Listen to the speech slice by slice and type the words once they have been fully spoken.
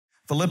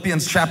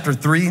Philippians chapter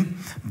 3,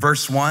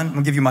 verse 1. I'm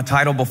gonna give you my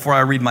title before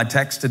I read my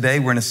text today.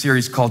 We're in a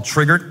series called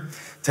Triggered,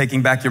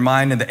 Taking Back Your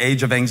Mind in the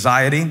Age of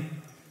Anxiety.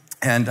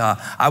 And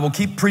I will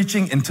keep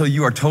preaching until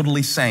you are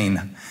totally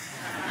sane.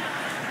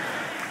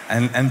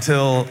 And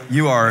until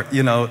you are,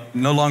 no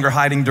longer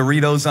hiding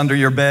Doritos under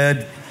your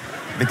bed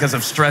because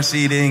of stress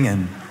eating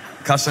and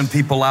cussing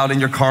people out in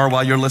your car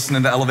while you're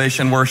listening to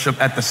elevation worship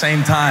at the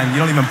same time. You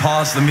don't even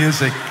pause the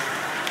music.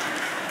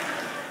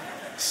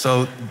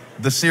 So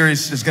the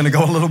series is going to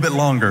go a little bit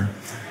longer.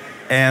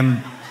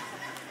 And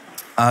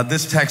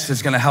this text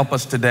is going to help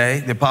us today.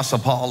 The Apostle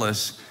Paul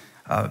is,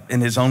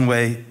 in his own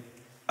way,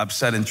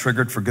 upset and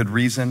triggered for good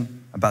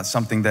reason about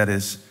something that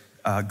is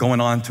going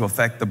on to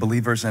affect the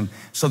believers. And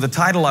so the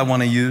title I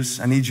want to use,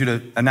 I need you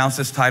to announce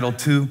this title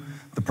to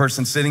the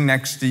person sitting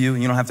next to you.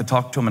 You don't have to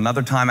talk to him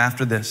another time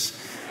after this.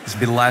 This will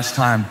be the last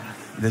time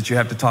that you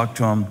have to talk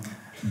to him.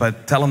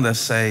 But tell him this,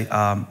 say,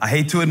 I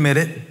hate to admit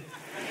it,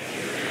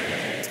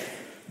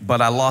 but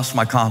I lost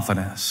my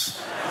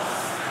confidence.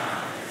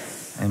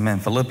 Amen.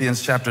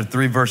 Philippians chapter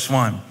 3, verse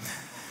 1.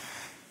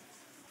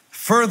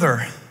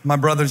 Further, my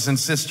brothers and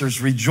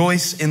sisters,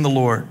 rejoice in the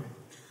Lord.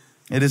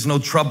 It is no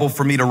trouble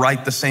for me to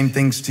write the same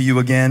things to you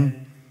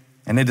again,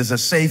 and it is a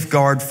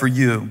safeguard for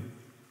you.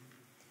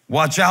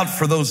 Watch out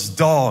for those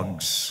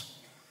dogs,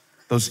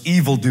 those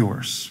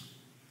evildoers,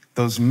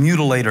 those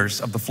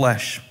mutilators of the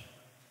flesh.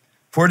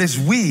 For it is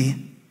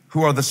we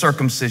who are the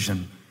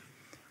circumcision,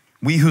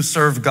 we who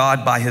serve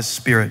God by his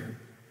Spirit,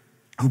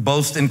 who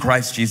boast in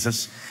Christ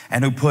Jesus,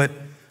 and who put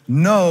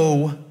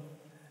no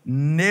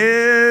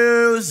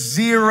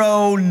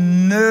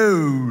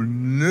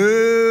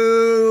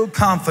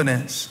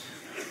confidence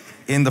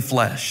in the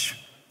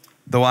flesh,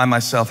 though I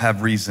myself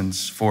have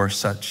reasons for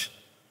such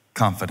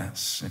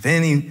confidence.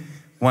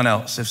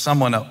 If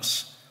someone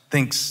else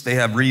thinks they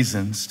have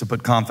reasons to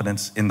put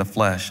confidence in the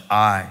flesh,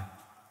 I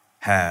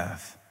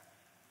have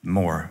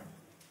more.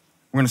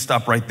 We're going to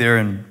stop right there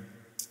and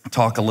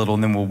talk a little,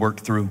 and then we'll work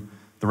through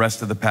the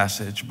rest of the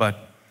passage. But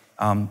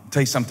tell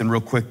you something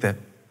real quick that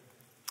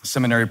a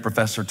seminary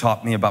professor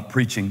taught me about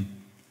preaching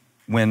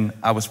when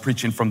I was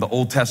preaching from the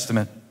Old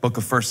Testament book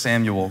of 1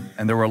 Samuel,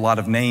 and there were a lot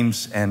of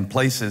names and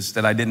places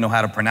that I didn't know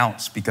how to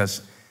pronounce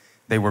because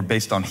they were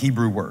based on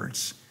Hebrew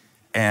words.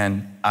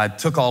 And I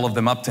took all of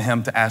them up to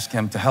him to ask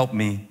him to help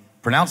me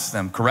pronounce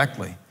them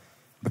correctly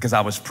because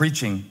I was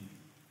preaching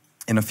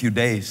in a few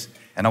days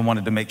and I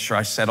wanted to make sure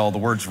I said all the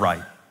words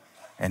right.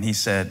 And he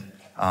said,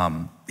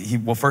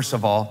 first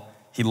of all,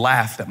 he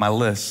laughed at my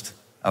list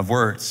of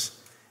words.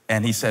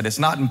 And he said, it's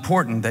not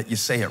important that you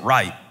say it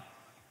right.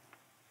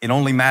 It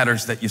only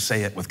matters that you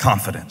say it with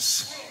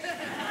confidence.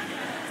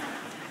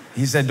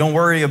 He said, don't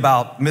worry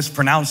about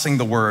mispronouncing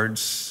the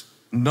words.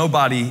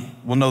 Nobody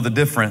will know the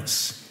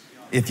difference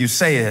if you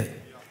say it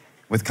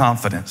with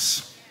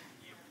confidence.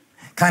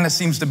 Kind of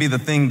seems to be the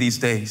thing these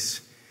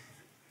days.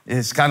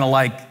 It's kind of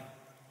like,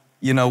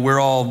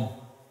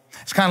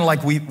 it's kind of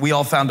like we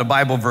all found a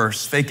Bible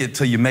verse, fake it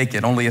till you make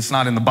it, only it's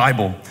not in the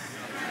Bible.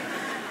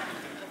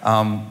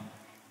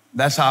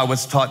 That's how I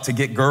was taught to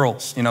get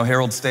girls.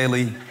 Harold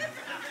Staley,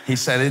 he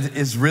said,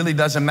 it really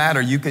doesn't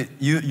matter.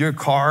 Your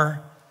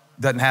car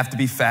doesn't have to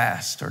be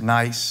fast or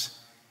nice.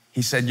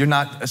 He said, you're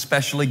not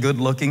especially good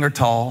looking or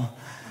tall.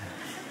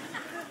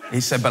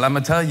 He said, but I'm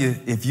gonna tell you,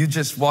 if you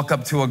just walk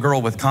up to a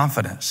girl with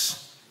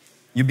confidence,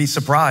 you'd be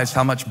surprised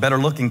how much better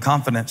looking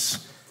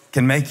confidence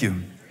can make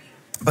you.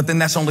 But then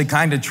that's only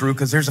kind of true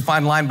because there's a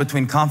fine line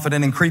between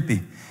confident and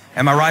creepy.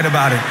 Am I right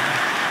about it?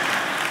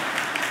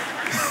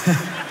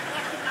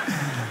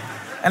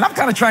 And I'm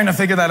kind of trying to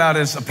figure that out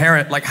as a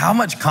parent. Like, how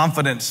much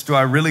confidence do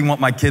I really want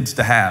my kids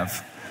to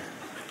have?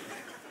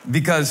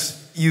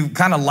 Because you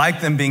kind of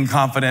like them being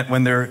confident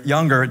when they're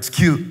younger. It's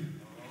cute.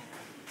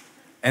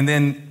 And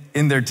then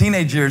in their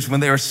teenage years, when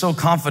they are so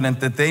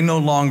confident that they no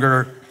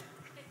longer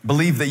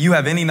believe that you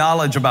have any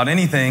knowledge about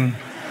anything,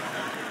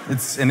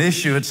 it's an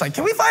issue. It's like,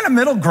 can we find a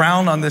middle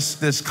ground on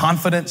this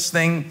confidence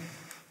thing?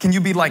 Can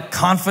you be like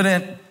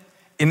confident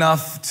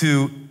enough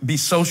to be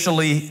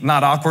socially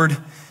not awkward,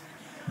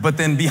 but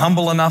then be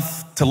humble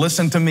enough to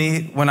listen to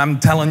me when I'm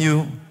telling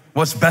you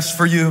what's best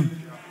for you?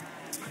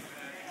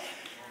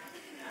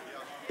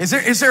 Is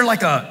there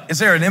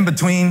an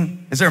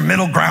in-between? Is there a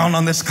middle ground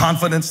on this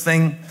confidence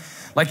thing?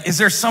 Like, is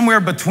there somewhere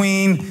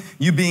between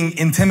you being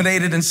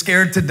intimidated and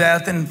scared to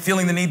death and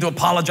feeling the need to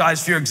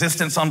apologize for your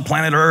existence on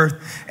planet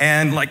Earth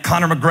and like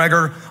Conor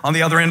McGregor on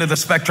the other end of the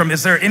spectrum?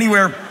 Is there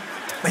anywhere?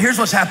 But here's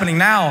what's happening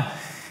now.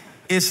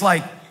 It's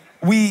like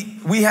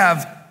we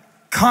have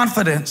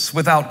confidence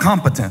without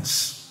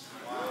competence.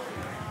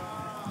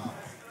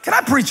 Can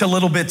I preach a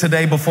little bit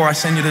today before I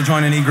send you to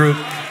join an e-group?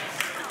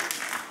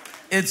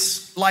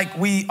 It's like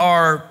we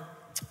are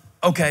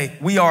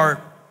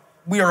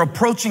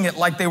approaching it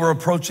like they were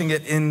approaching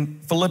it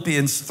in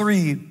Philippians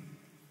 3,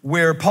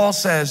 where Paul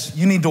says,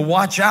 you need to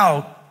watch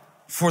out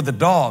for the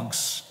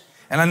dogs.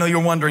 And I know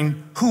you're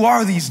wondering, who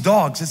are these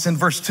dogs? It's in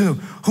verse 2.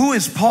 Who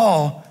is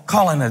Paul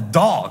calling a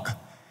dog?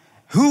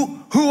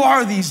 Who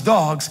are these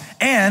dogs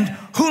and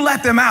who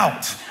let them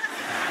out?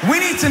 We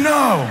need to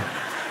know.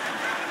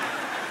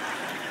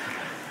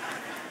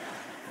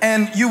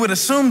 And you would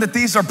assume that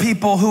these are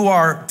people who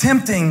are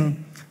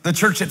tempting the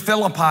church at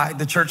Philippi,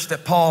 the church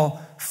that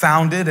Paul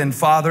founded and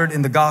fathered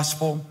in the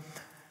gospel.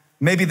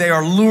 Maybe they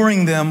are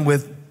luring them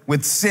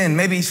with sin.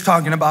 Maybe he's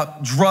talking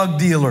about drug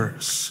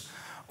dealers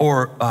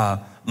or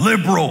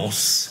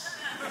liberals,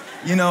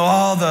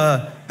 all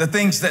the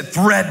things that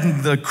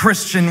threaten the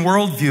Christian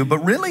worldview. But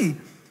really,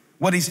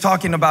 what he's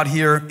talking about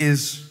here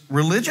is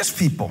religious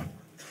people.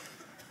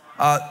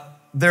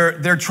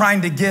 They're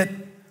trying to get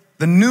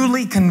the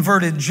newly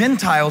converted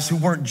Gentiles who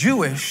weren't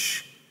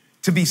Jewish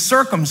to be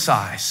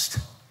circumcised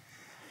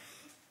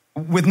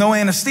with no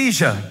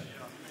anesthesia,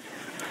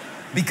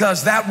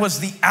 because that was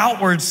the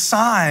outward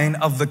sign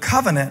of the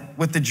covenant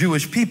with the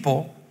Jewish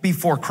people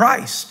before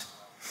Christ.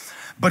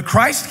 But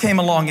Christ came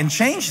along and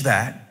changed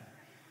that.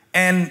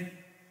 And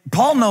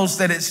Paul knows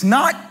that it's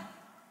not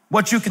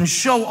what you can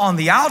show on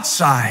the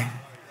outside,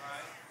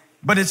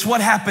 but it's what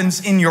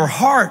happens in your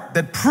heart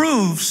that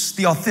proves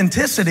the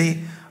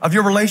authenticity of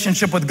your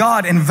relationship with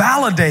God and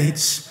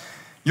validates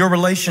your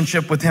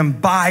relationship with him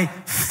by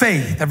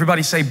faith.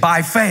 Everybody say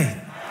by faith,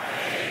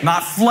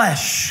 not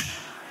flesh.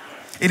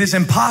 It is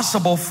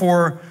impossible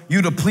for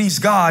you to please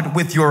God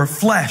with your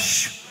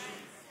flesh,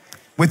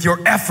 with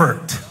your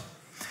effort.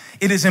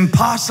 It is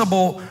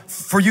impossible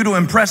for you to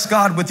impress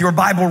God with your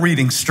Bible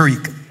reading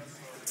streak.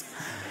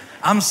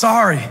 I'm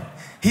sorry.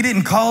 He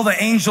didn't call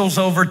the angels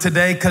over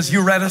today because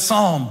you read a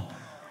psalm.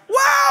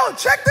 Wow,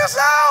 check this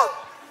out.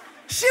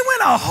 She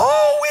went a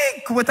whole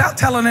week without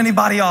telling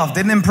anybody off.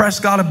 Didn't impress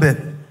God a bit.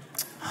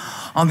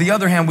 On the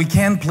other hand, we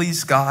can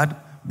please God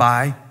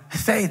by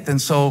faith.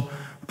 And so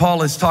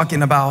Paul is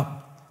talking about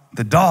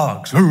the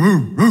dogs.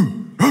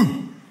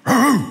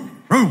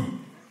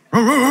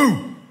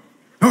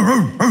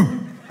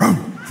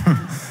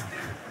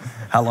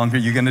 How long are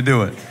you going to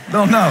do it?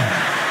 Don't know.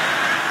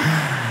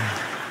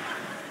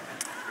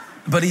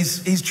 But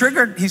he's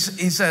triggered. He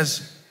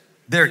says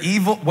they're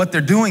evil. What they're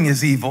doing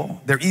is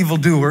evil. They're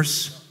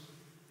evildoers.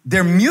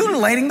 They're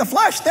mutilating the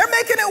flesh. They're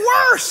making it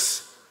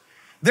worse.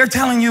 They're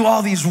telling you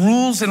all these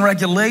rules and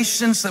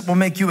regulations that will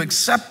make you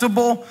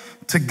acceptable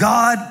to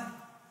God,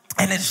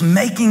 and it's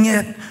making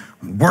it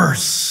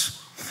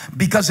worse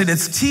because it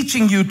is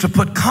teaching you to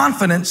put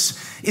confidence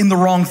in the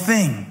wrong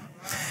thing.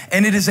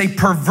 And it is a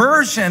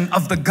perversion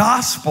of the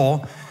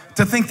gospel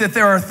to think that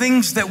there are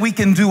things that we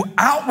can do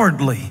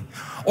outwardly,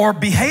 or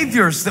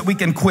behaviors that we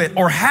can quit,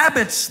 or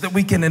habits that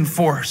we can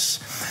enforce.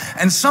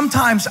 And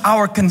sometimes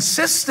our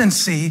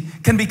consistency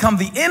can become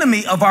the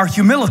enemy of our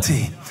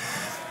humility,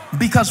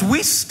 because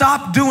we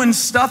stop doing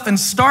stuff and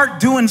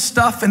start doing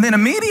stuff, and then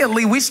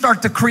immediately we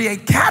start to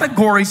create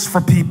categories for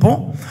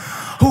people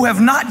who have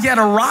not yet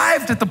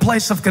arrived at the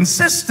place of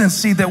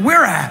consistency that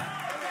we're at.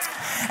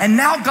 And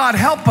now God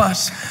help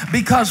us,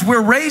 because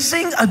we're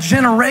raising a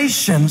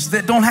generations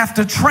that don't have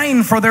to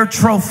train for their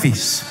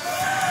trophies.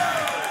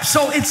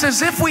 So it's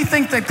as if we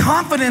think that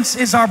confidence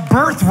is our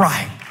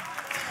birthright.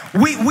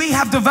 We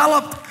have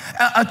developed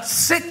a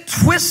sick,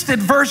 twisted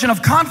version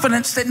of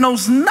confidence that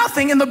knows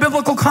nothing in the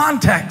biblical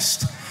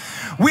context.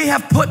 We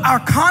have put our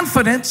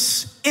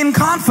confidence in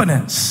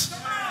confidence.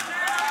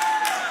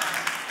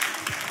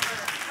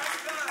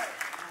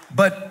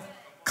 But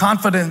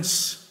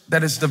confidence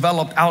that is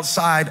developed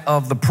outside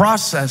of the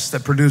process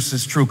that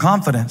produces true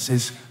confidence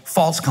is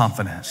false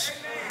confidence.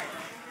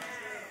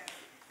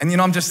 And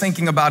I'm just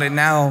thinking about it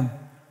now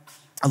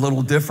a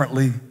little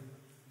differently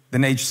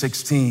than age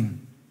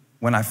 16,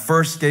 when I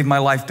first gave my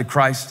life to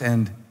Christ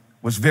and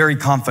was very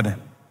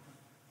confident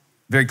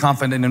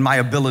in my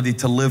ability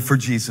to live for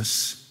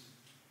Jesus,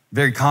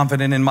 very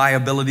confident in my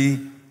ability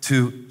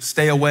to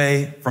stay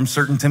away from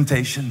certain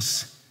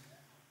temptations.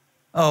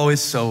 Oh,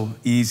 it's so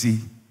easy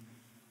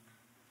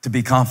to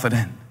be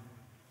confident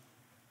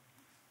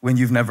when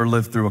you've never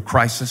lived through a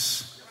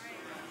crisis.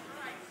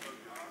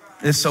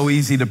 It's so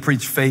easy to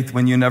preach faith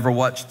when you never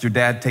watched your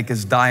dad take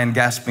his dying,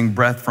 gasping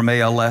breath from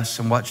ALS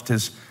and watched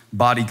his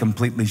body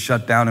completely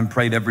shut down and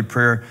prayed every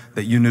prayer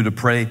that you knew to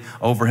pray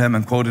over him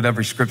and quoted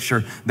every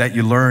scripture that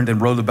you learned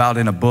and wrote about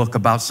in a book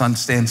about sun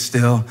stand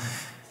still.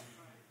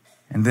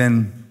 And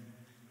then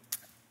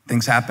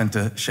things happen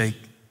to shake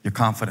your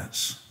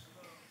confidence.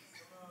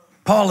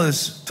 Paul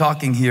is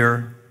talking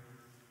here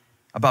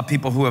about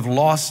people who have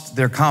lost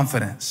their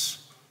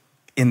confidence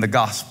in the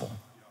gospel,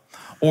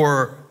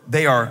 or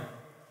they are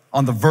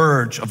on the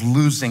verge of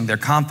losing their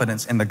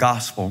confidence in the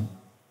gospel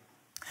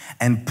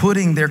and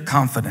putting their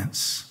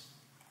confidence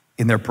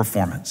in their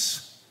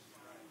performance.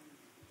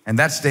 And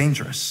that's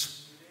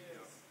dangerous.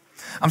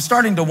 I'm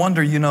starting to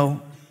wonder,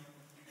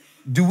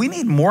 do we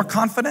need more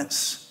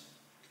confidence?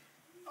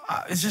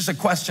 It's just a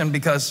question,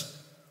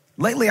 because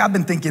lately I've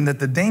been thinking that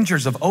the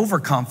dangers of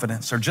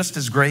overconfidence are just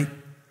as great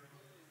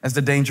as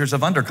the dangers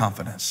of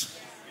underconfidence.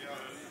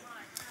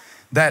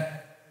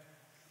 That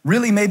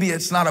really, maybe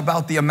it's not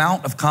about the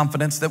amount of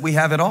confidence that we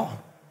have at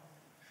all.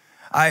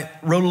 I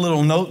wrote a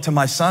little note to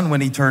my son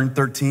when he turned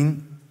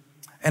 13,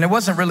 and it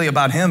wasn't really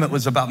about him. It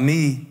was about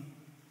me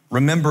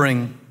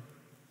remembering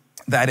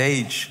that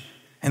age.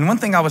 And one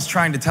thing I was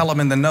trying to tell him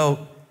in the note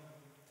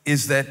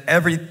is that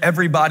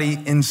everybody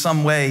in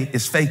some way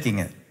is faking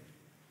it.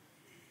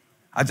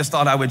 I just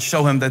thought I would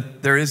show him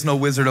that there is no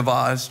Wizard of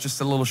Oz, just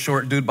a little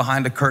short dude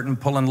behind a curtain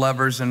pulling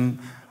levers and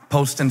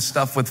posting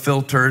stuff with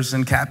filters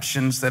and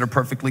captions that are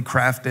perfectly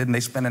crafted, and they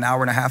spend an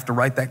hour and a half to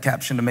write that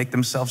caption to make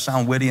themselves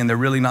sound witty, and they're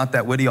really not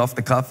that witty off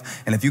the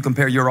cuff. And if you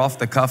compare your off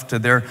the cuff to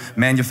their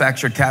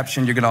manufactured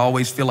caption, you're gonna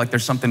always feel like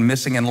there's something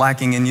missing and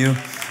lacking in you.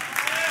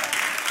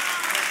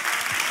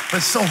 But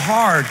it's so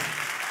hard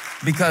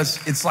because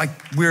it's like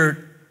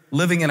we're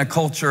living in a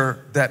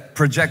culture that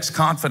projects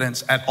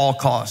confidence at all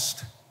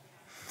cost.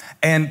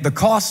 And the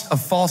cost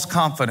of false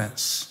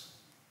confidence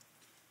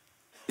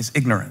is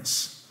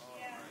ignorance.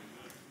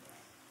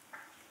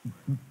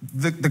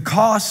 The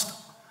cost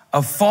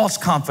of false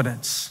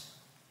confidence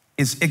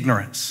is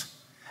ignorance.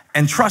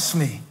 And trust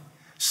me,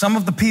 some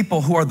of the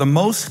people who are the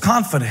most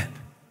confident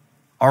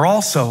are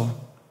also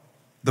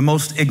the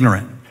most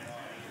ignorant.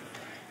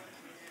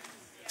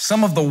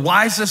 Some of the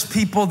wisest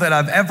people that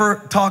I've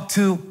ever talked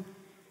to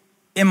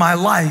in my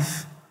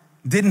life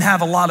didn't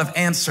have a lot of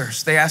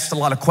answers. They asked a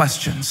lot of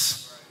questions.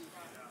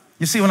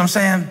 You see what I'm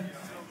saying?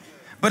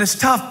 But it's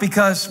tough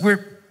because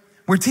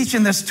we're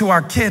teaching this to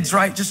our kids,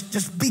 right?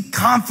 Just be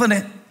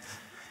confident.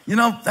 You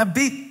know,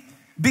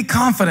 be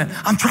confident.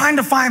 I'm trying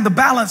to find the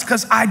balance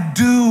because I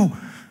do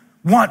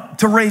want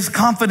to raise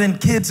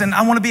confident kids and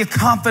I want to be a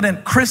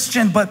confident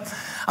Christian, but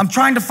I'm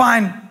trying to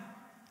find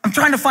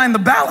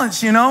the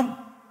balance, you know?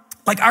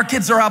 Like our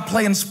kids are out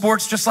playing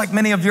sports just like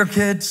many of your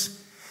kids.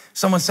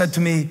 Someone said to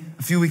me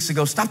a few weeks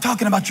ago, stop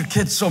talking about your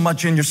kids so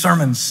much in your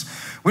sermons.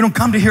 We don't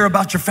come to hear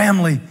about your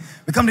family.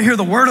 We come to hear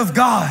the word of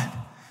God.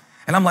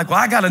 And I'm like, well,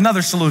 I got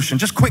another solution.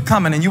 Just quit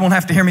coming and you won't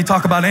have to hear me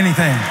talk about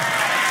anything.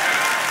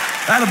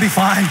 That'll be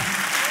fine.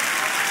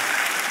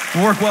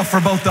 It'll work well for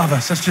both of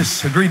us. Let's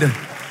just agree to,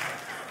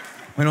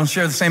 we don't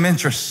share the same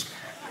interests.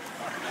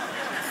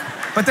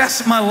 But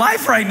that's my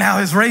life right now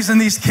is raising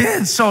these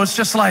kids. So it's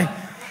just like,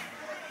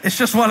 it's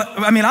just what,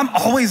 I mean, I'm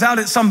always out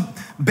at some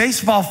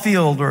baseball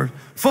field or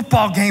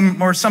football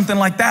game or something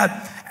like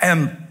that.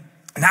 And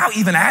now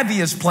even Abby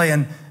is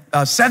playing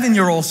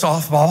 7-year-old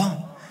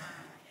softball.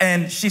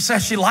 And she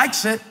says she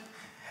likes it.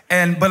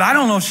 But I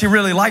don't know if she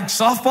really likes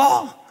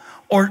softball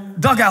or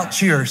dugout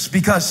cheers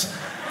because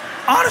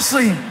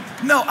honestly,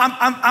 no,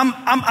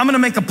 I'm going to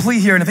make a plea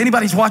here. And if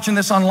anybody's watching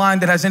this online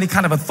that has any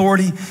kind of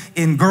authority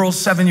in girls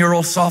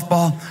 7-year-old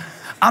softball,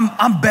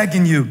 I'm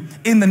begging you,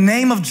 in the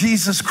name of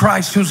Jesus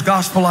Christ, whose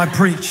gospel I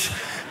preach,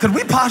 could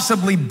we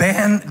possibly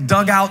ban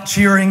dugout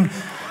cheering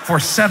for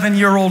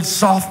 7-year-old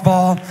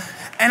softball?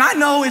 And I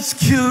know it's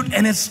cute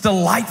and it's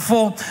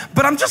delightful,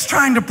 but I'm just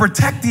trying to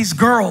protect these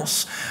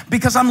girls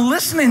because I'm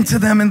listening to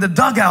them in the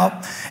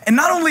dugout. And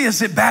not only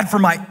is it bad for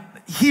my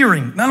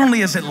hearing, not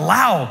only is it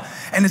loud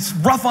and it's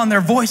rough on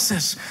their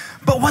voices,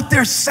 but what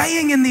they're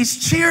saying in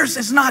these cheers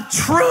is not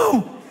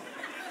true.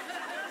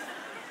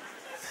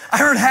 I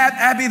heard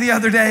Abby the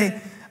other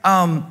day,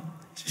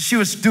 she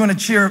was doing a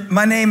cheer.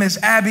 My name is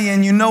Abby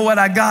and you know what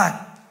I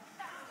got?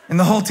 And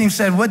the whole team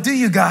said, what do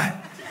you got?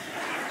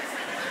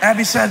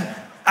 Abby said,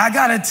 I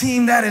got a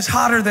team that is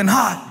hotter than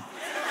hot.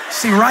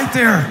 See, right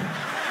there,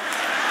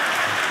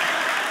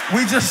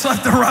 we just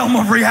left the realm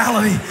of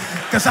reality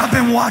because I've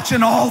been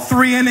watching all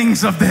 3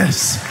 innings of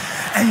this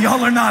and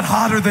y'all are not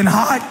hotter than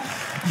hot.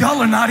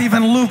 Y'all are not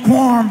even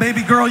lukewarm,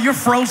 baby girl. You're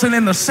frozen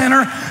in the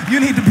center. You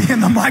need to be in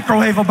the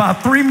microwave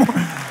about 3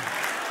 more.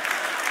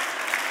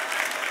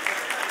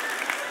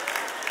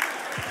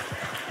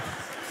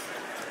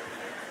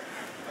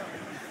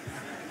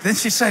 Then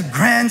she said,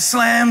 grand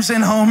slams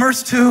and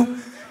homers too.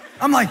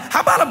 I'm like, how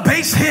about a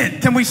base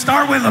hit? Can we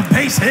start with a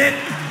base hit?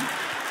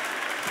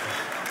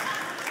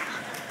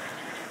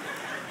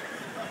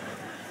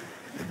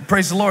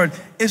 Praise the Lord.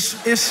 It's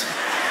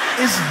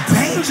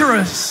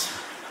dangerous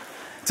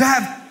to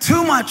have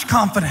too much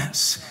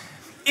confidence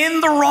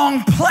in the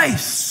wrong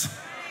place.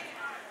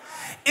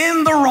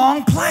 In the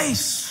wrong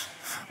place.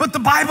 But the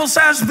Bible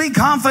says be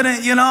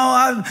confident, you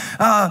know,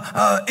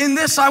 in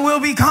this I will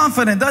be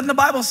confident. Doesn't the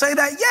Bible say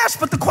that? Yes,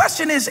 but the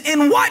question is,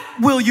 in what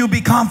will you be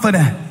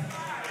confident?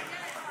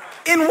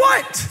 In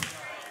what?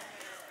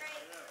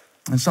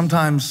 And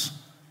sometimes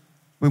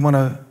we want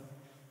to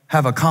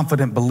have a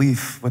confident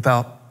belief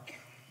without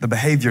the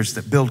behaviors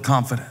that build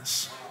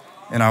confidence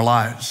in our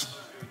lives.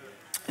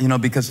 You know,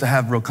 because to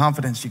have real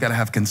confidence, you got to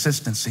have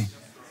consistency,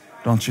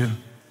 don't you?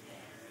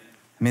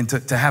 I mean,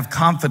 to have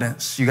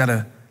confidence, you got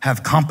to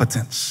have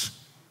competence.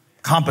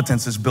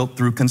 Competence is built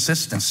through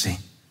consistency.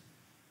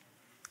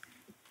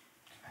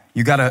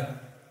 You got to,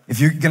 if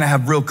you're going to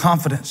have real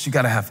confidence, you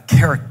got to have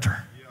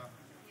character.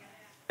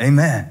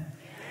 Amen.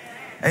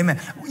 Amen.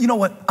 You know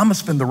what? I'm going to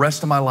spend the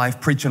rest of my life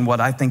preaching what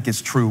I think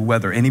is true,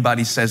 whether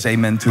anybody says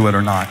amen to it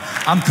or not.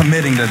 I'm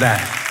committing to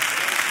that.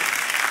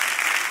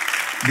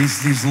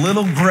 These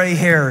little gray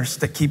hairs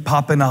that keep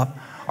popping up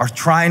are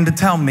trying to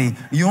tell me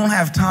you don't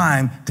have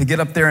time to get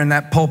up there in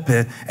that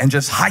pulpit and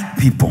just hype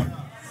people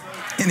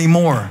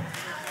anymore.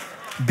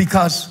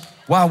 Because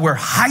while we're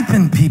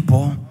hyping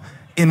people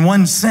in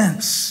one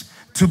sense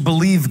to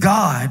believe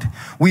God,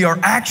 we are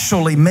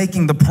actually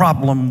making the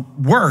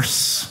problem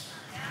worse.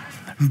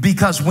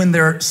 Because when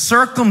their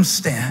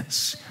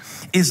circumstance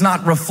is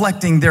not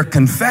reflecting their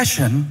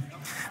confession,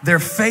 their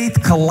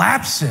faith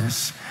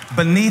collapses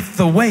beneath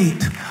the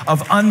weight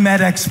of unmet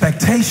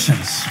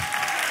expectations.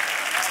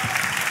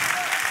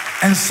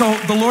 And so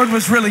the Lord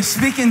was really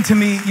speaking to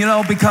me,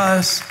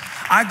 because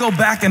I go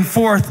back and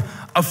forth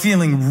of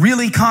feeling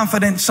really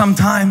confident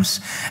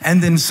sometimes,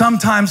 and then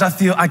sometimes I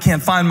feel I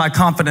can't find my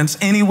confidence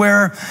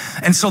anywhere.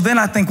 And so then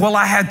I think, well,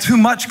 I had too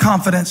much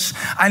confidence.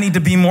 I need to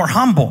be more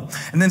humble.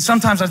 And then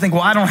sometimes I think,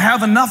 well, I don't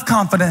have enough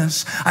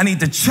confidence. I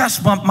need to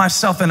chest bump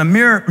myself in a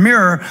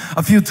mirror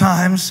a few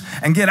times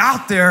and get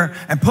out there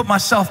and put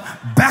myself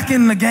back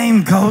in the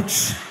game,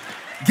 coach.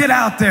 Get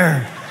out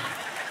there.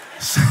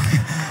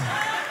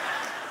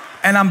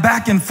 And I'm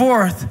back and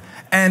forth,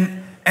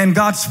 and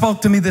God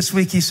spoke to me this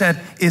week. He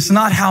said, it's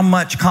not how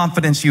much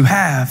confidence you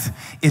have,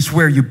 it's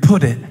where you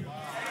put it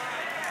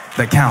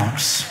that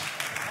counts.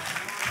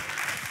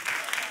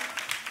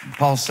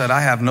 Paul said,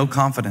 I have no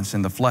confidence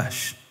in the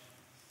flesh.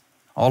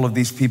 All of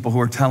these people who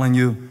are telling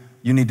you,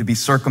 you need to be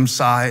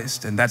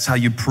circumcised, and that's how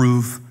you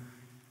prove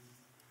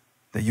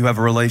that you have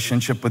a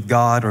relationship with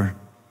God, or,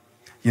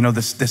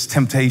 this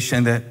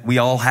temptation that we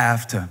all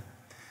have to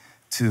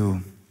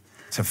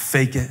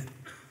fake it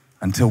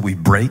until we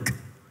break.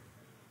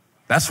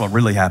 That's what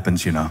really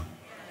happens,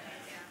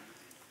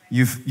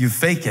 You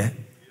fake it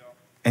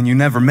and you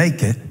never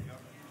make it,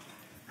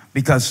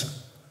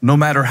 because no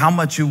matter how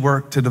much you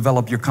work to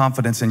develop your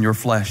confidence in your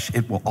flesh,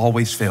 it will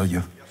always fail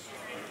you.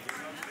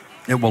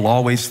 It will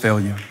always fail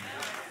you.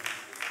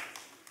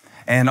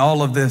 And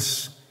all of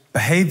this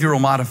behavioral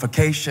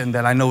modification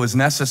that I know is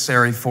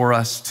necessary for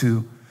us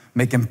to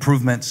make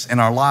improvements in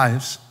our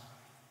lives,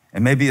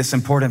 and maybe it's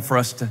important for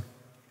us to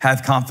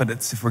have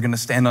confidence if we're going to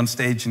stand on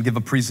stage and give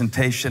a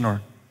presentation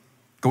or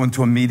go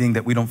into a meeting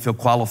that we don't feel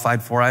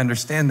qualified for. I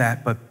understand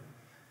that, but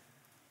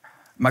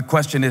my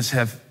question is,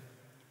 have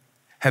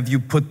you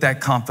put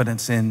that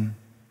confidence in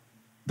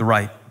the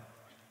right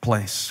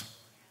place?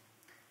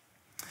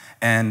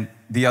 And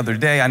the other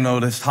day I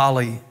noticed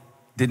Holly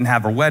didn't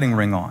have her wedding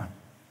ring on.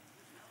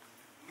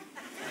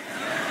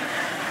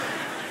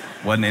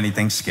 Wasn't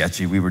anything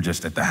sketchy. We were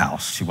just at the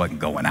house. She wasn't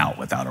going out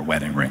without her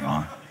wedding ring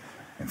on.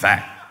 In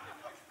fact,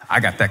 I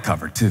got that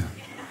covered too.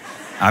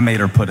 I made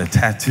her put a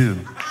tattoo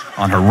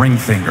on her ring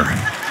finger.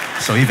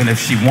 So even if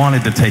she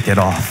wanted to take it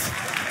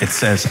off, it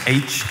says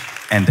H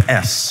and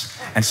S.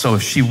 And so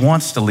if she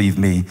wants to leave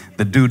me,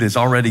 the dude is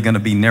already gonna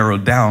be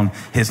narrowed down.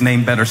 His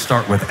name better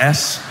start with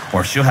S,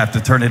 or she'll have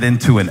to turn it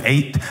into an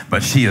 8,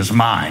 but she is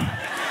mine.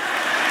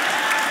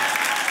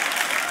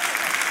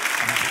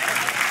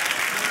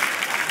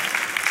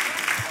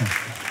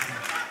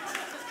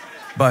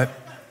 But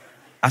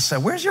I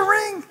said, where's your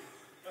ring?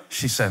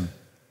 She said,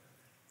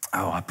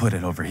 oh, I put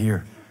it over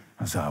here.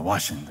 I was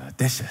washing the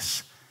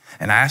dishes.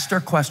 And I asked her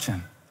a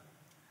question.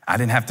 I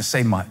didn't have to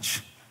say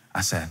much.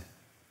 I said,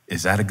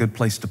 is that a good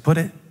place to put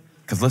it?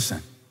 Because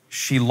listen,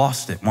 she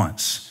lost it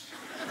once.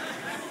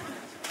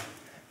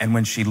 And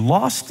when she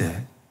lost it,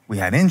 we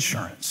had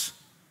insurance,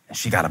 and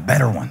she got a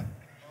better one.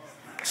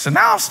 So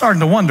now I'm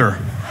starting to wonder,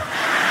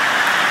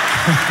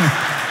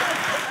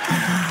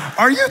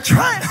 are you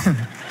trying?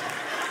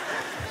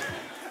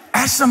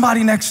 Ask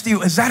somebody next to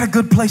you, is that a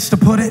good place to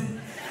put it?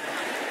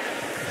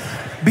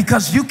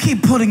 Because you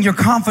keep putting your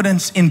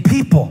confidence in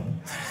people,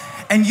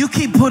 and you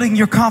keep putting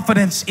your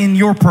confidence in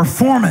your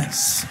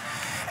performance,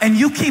 and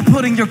you keep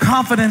putting your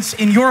confidence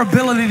in your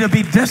ability to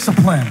be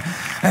disciplined.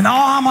 And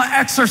I'm gonna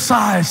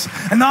exercise,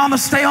 and I'm gonna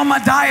stay on my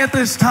diet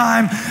this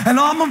time, and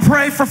I'm gonna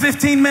pray for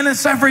 15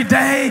 minutes every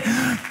day.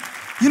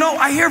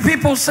 I hear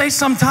people say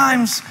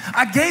sometimes,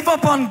 I gave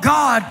up on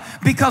God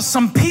because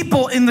some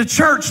people in the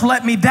church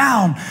let me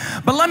down.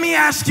 But let me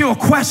ask you a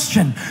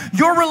question.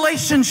 Your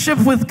relationship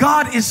with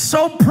God is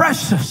so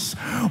precious.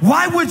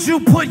 Why would you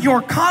put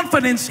your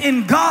confidence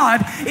in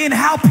God in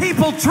how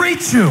people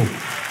treat you?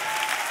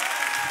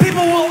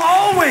 People will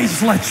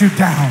always let you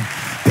down.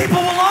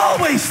 People will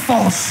always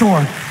fall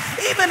short.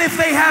 Even if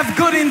they have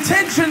good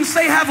intentions,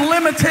 they have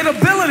limited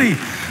ability.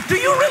 Do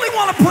you really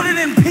want to put it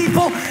in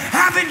people?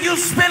 Haven't you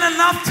spent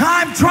enough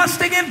time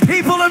trusting in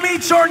people to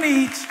meet your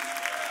needs?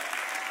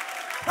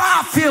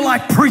 I feel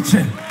like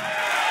preaching.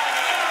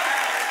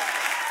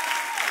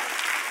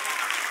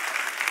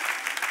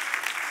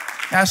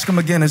 Ask them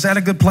again, is that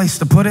a good place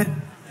to put it?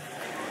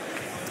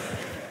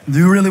 Do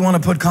you really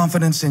want to put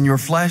confidence in your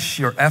flesh,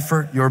 your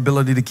effort, your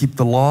ability to keep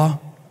the law?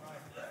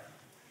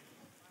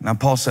 Now,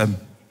 Paul said,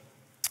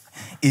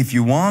 if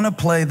you want to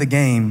play the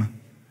game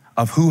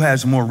of who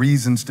has more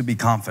reasons to be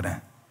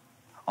confident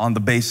on the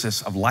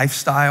basis of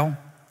lifestyle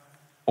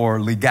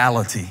or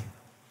legality,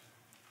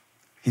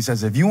 he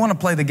says, if you want to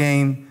play the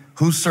game,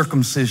 whose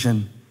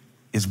circumcision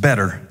is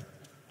better,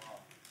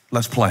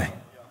 let's play.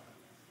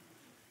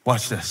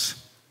 Watch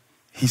this.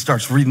 He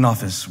starts reading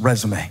off his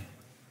resume.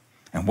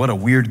 And what a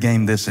weird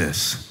game this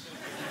is.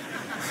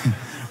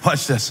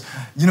 Watch this.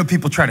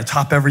 People try to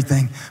top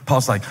everything.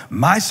 Paul's like,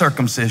 my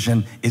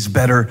circumcision is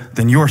better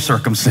than your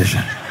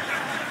circumcision.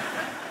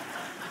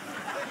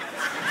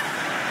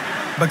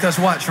 Because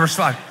watch, verse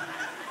 5.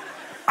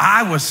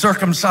 I was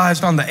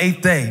circumcised on the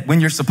 8th day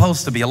when you're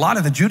supposed to be. A lot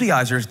of the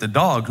Judaizers, the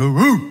dog,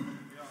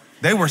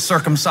 they were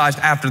circumcised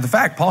after the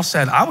fact. Paul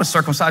said, I was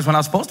circumcised when I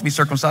was supposed to be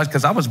circumcised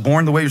because I was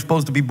born the way you're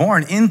supposed to be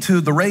born into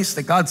the race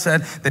that God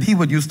said that he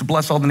would use to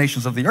bless all the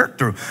nations of the earth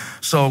through.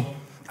 So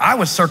I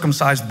was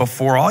circumcised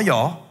before all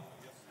y'all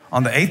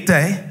on the 8th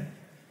day.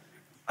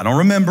 I don't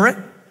remember it.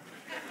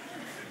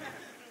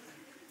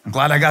 I'm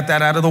glad I got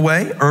that out of the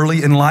way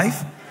early in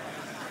life.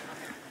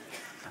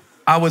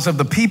 I was of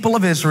the people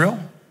of Israel,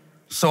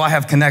 so I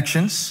have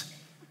connections.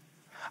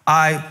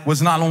 I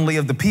was not only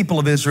of the people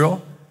of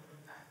Israel,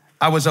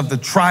 I was of the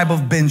tribe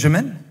of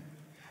Benjamin.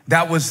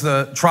 That was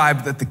the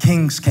tribe that the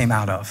kings came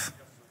out of,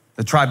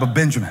 the tribe of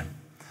Benjamin.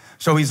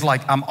 So he's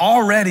like, I'm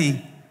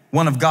already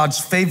one of God's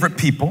favorite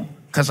people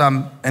because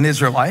I'm an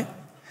Israelite.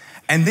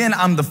 And then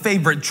I'm the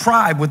favorite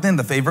tribe within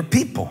the favorite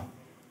people.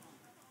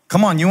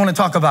 Come on, you want to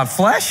talk about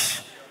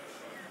flesh?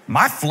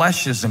 My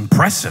flesh is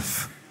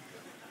impressive.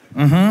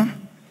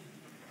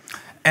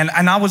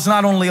 And I was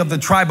not only of the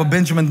tribe of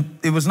Benjamin,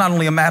 it was not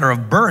only a matter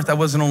of birth. I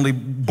wasn't only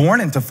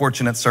born into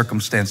fortunate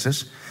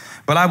circumstances,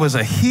 but I was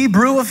a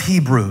Hebrew of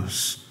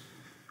Hebrews.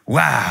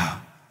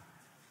 Wow.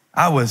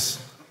 I was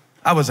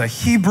a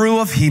Hebrew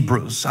of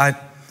Hebrews.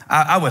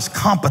 I was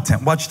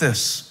competent. Watch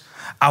this.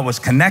 I was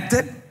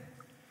connected.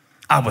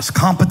 I was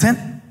competent.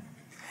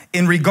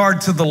 In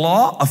regard to the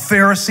law, a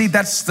Pharisee,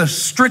 that's the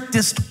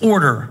strictest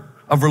order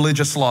of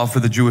religious law for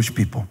the Jewish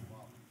people.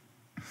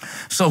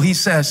 So he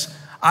says,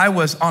 I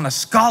was on a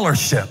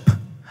scholarship.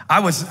 I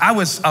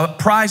was a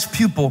prize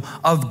pupil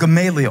of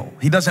Gamaliel.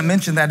 He doesn't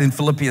mention that in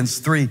Philippians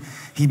 3.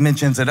 He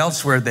mentions it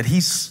elsewhere that he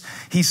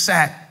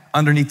sat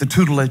underneath the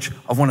tutelage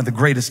of one of the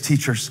greatest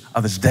teachers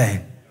of his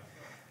day.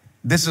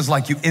 This is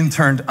like you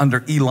interned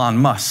under Elon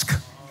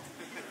Musk.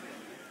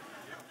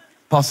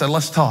 Paul said,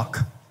 let's talk.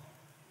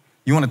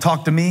 You want to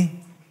talk to me,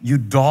 you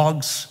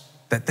dogs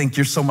that think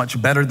you're so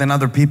much better than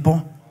other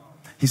people?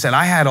 He said,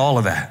 I had all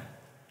of that.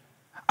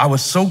 I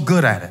was so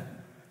good at it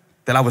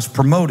that I was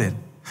promoted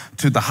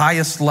to the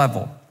highest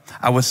level.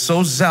 I was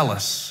so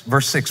zealous.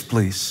 Verse 6,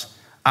 please.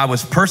 I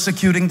was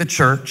persecuting the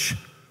church.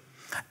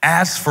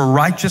 As for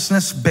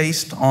righteousness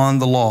based on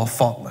the law,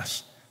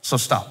 faultless. So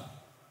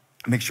stop.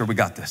 Make sure we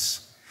got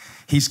this.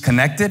 He's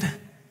connected.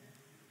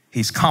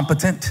 He's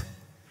competent.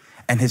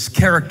 And his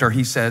character,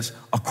 he says,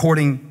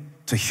 according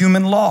to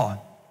human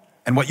law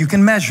and what you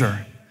can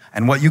measure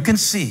and what you can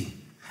see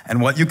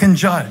and what you can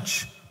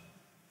judge,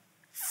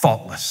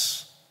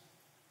 faultless.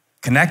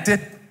 Connected,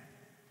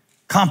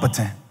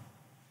 competent,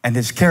 and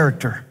his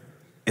character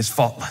is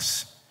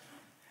faultless.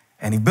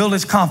 And he built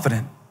his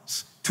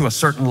confidence to a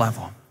certain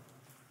level.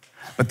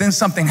 But then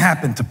something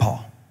happened to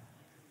Paul.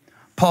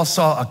 Paul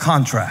saw a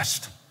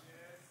contrast.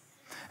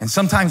 And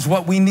sometimes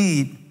what we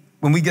need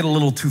when we get a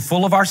little too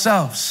full of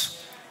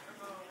ourselves,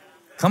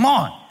 come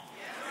on,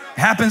 it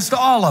happens to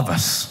all of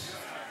us.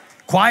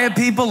 Quiet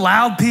people,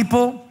 loud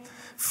people,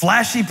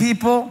 flashy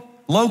people,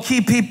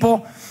 low-key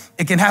people.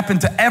 It can happen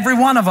to every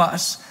one of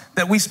us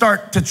that we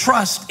start to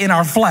trust in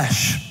our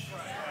flesh.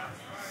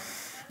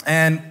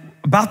 And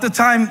about the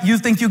time you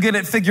think you get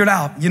it figured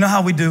out, you know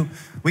how we do.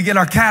 We get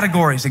our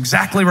categories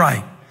exactly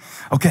right.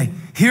 Okay,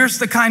 here's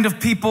the kind of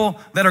people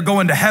that are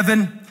going to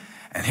heaven,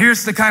 and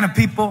here's the kind of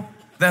people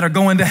that are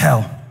going to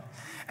hell.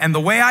 And the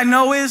way I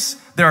know is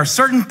there are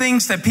certain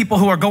things that people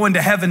who are going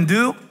to heaven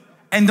do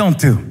and don't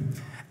do.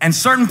 And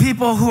certain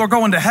people who are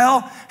going to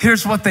hell,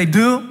 here's what they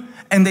do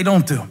and they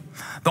don't do.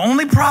 The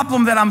only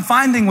problem that I'm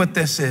finding with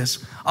this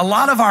is a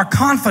lot of our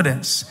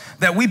confidence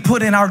that we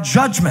put in our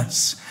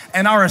judgments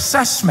and our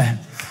assessment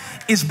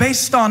is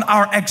based on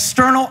our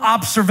external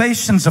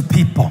observations of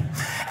people.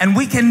 And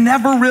we can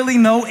never really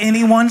know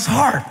anyone's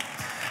heart.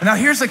 Now,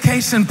 here's a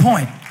case in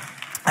point.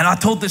 And I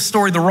told this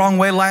story the wrong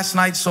way last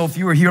night, so if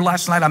you were here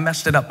last night, I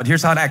messed it up. But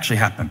here's how it actually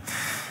happened.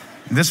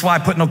 This is why I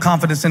put no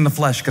confidence in the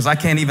flesh, because I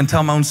can't even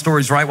tell my own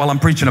stories right while I'm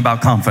preaching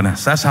about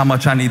confidence. That's how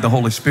much I need the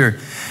Holy Spirit.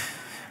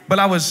 But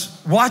I was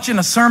watching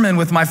a sermon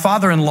with my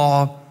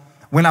father-in-law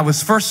when I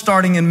was first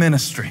starting in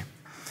ministry.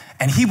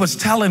 And he was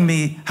telling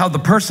me how the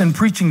person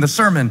preaching the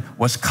sermon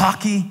was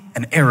cocky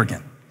and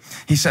arrogant.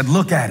 He said,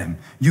 look at him.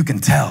 You can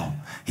tell.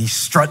 He's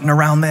strutting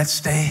around that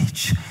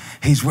stage.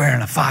 He's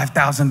wearing a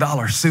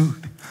 $5,000 suit.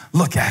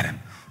 Look at him.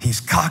 He's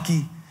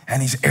cocky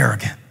and he's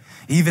arrogant.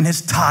 Even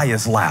his tie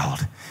is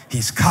loud.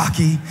 He's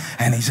cocky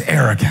and he's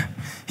arrogant.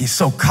 He's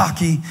so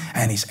cocky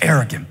and he's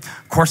arrogant.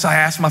 Of course, I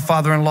asked my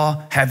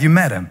father-in-law, have you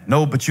met him?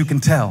 No, but you can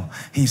tell.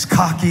 He's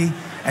cocky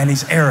and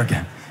he's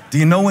arrogant. Do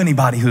you know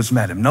anybody who's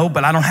met him? No,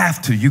 but I don't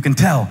have to. You can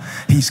tell.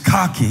 He's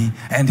cocky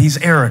and he's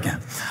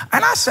arrogant.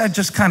 And I said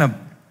just kind of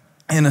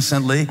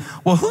innocently,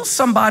 well, who's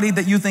somebody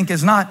that you think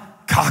is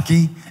not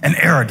cocky and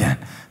arrogant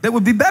that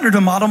would be better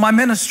to model my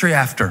ministry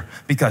after?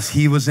 Because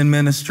he was in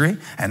ministry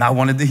and I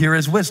wanted to hear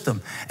his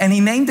wisdom. And he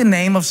named the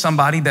name of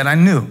somebody that I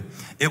knew.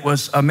 It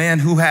was a man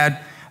who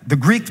had the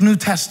Greek New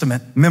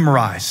Testament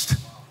memorized.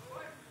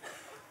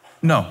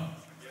 No,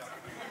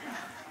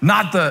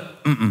 not the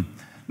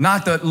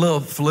little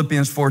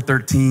Philippians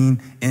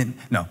 4:13.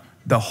 No,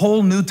 the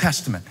whole New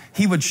Testament.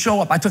 He would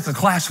show up. I took a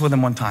class with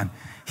him one time.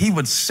 He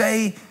would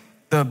say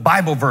the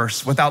Bible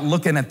verse without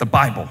looking at the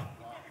Bible.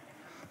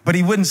 But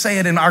he wouldn't say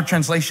it in our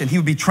translation. He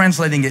would be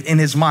translating it in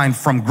his mind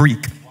from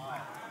Greek.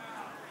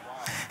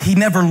 He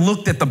never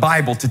looked at the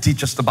Bible to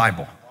teach us the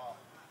Bible.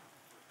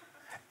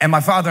 And my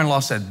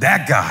father-in-law said,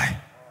 that guy,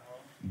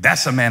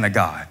 that's a man of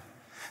God.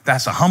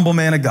 That's a humble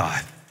man of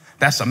God.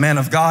 That's a man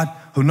of God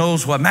who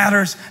knows what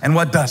matters and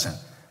what doesn't.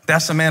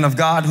 That's a man of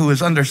God who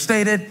is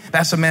understated.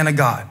 That's a man of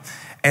God.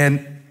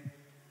 And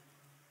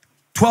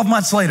 12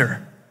 months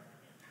later,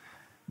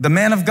 the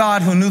man of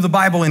God who knew the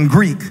Bible in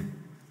Greek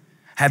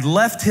had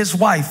left his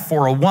wife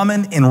for a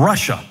woman in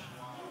Russia.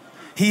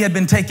 He had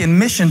been taking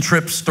mission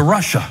trips to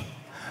Russia.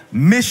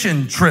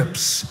 Mission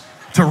trips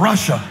to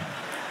Russia.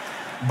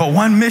 But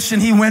one mission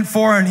he went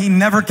for and he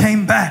never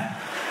came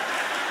back.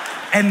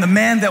 And the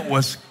man that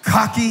was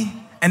cocky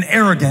and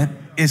arrogant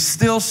is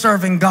still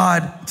serving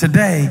God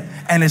today,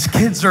 and his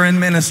kids are in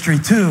ministry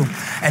too.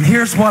 And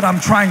here's what I'm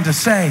trying to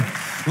say.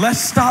 Let's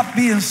stop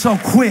being so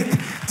quick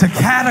to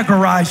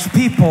categorize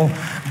people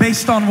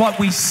based on what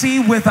we see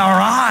with our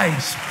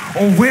eyes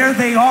or where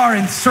they are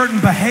in certain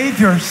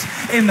behaviors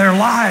in their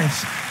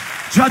lives.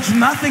 Judge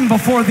nothing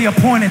before the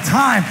appointed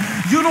time.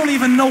 You don't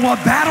even know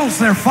what battles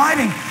they're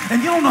fighting,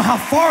 and you don't know how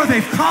far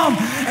they've come,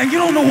 and you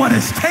don't know what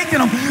it's taken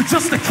them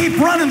just to keep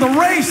running the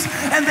race.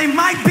 And they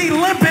might be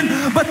limping,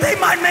 but they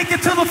might make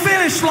it to the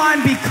finish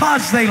line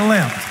because they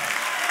limped.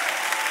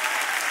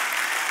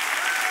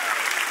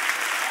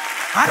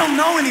 I don't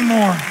know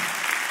anymore.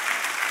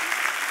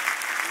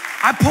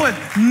 I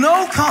put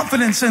no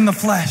confidence in the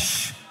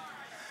flesh.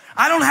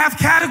 I don't have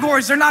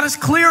categories. They're not as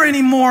clear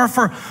anymore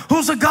for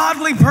who's a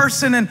godly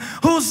person and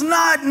who's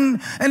not,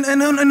 and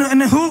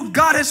who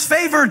God has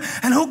favored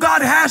and who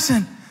God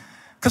hasn't.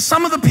 Because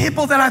some of the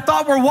people that I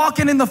thought were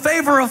walking in the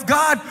favor of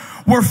God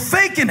were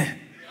faking it.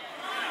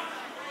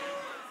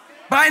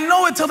 But I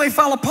know it till they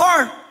fell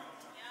apart.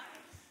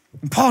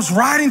 And Paul's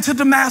riding to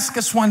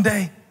Damascus one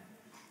day,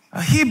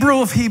 a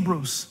Hebrew of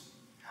Hebrews,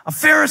 a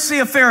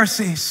Pharisee of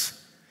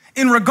Pharisees,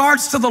 in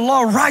regards to the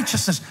law,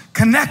 righteousness,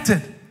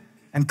 connected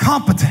and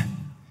competent,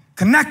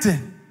 connected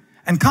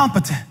and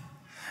competent.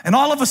 And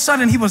all of a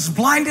sudden he was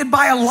blinded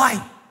by a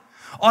light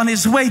on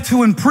his way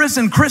to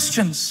imprison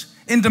Christians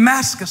in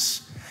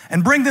Damascus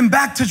and bring them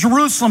back to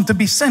Jerusalem to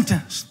be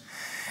sentenced.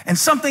 And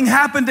something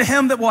happened to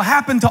him that will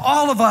happen to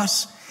all of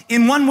us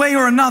in one way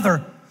or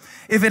another.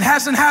 If it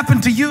hasn't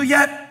happened to you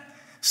yet,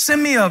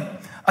 send me a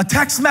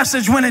text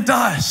message when it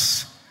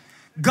does.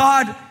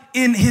 God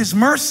in his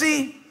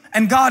mercy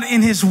and God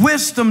in his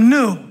wisdom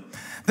knew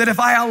that if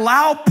I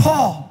allow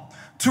Paul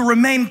to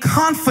remain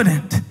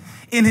confident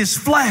in his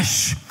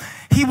flesh,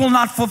 he will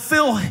not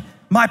fulfill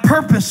my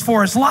purpose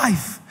for his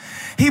life.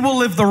 He will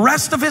live the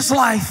rest of his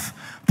life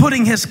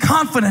putting his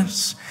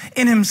confidence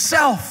in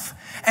himself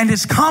and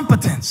his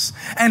competence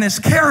and his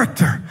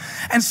character.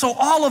 And so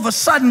all of a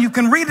sudden, you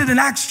can read it in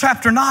Acts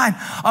chapter 9,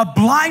 a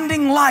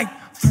blinding light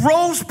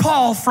throws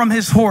Paul from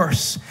his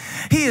horse.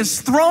 He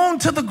is thrown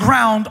to the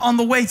ground on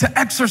the way to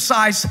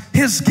exercise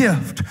his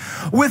gift.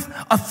 With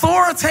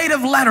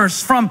authoritative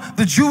letters from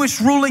the Jewish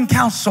ruling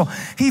council,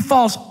 he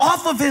falls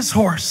off of his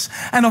horse,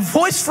 and a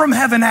voice from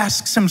heaven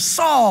asks him,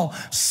 Saul,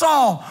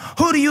 Saul,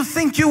 who do you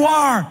think you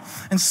are?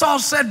 And Saul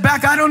said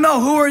back, I don't know,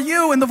 who are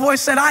you? And the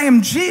voice said, I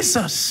am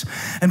Jesus.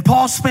 And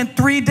Paul spent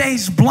 3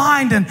 days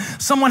blind, and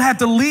someone had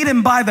to lead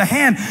him by the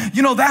hand.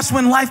 You know, that's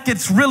when life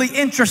gets really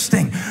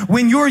interesting.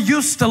 When you're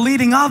used to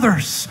leading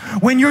others,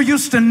 when you're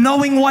used to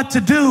knowing what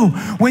to do,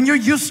 when you're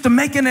used to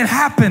making it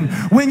happen,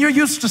 when you're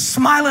used to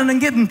smiling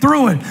and getting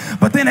through it.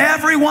 But then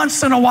every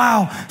once in a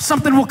while,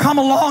 something will come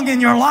along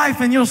in your life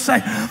and you'll say,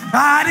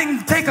 I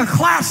didn't take a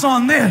class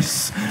on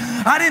this.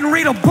 I didn't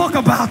read a book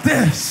about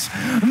this.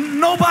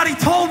 Nobody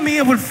told me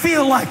it would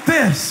feel like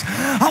this.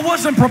 I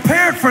wasn't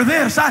prepared for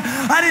this.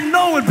 I didn't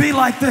know it would be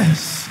like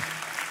this.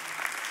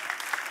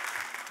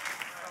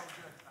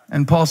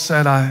 And Paul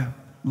said, I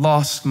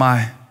lost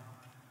my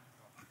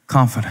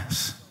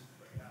confidence.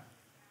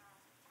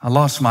 I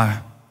lost my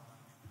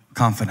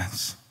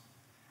confidence.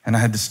 And I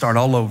had to start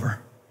all over.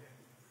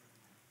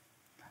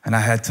 And I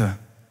had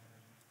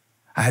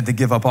to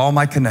give up all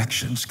my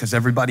connections because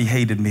everybody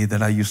hated me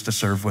that I used to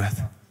serve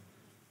with.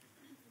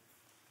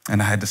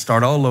 And I had to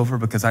start all over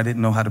because I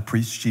didn't know how to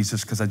preach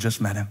Jesus because I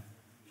just met him.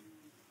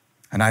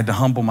 And I had to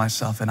humble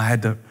myself, and I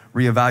had to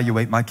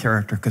reevaluate my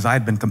character because I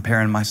had been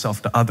comparing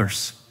myself to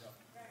others.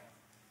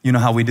 You know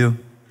how we do?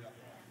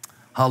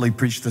 Holly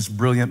preached this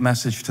brilliant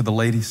message to the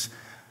ladies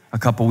a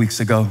couple weeks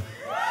ago.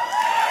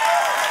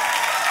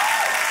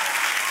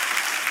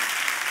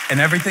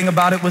 And everything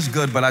about it was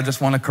good, but I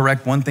just want to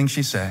correct one thing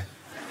she said.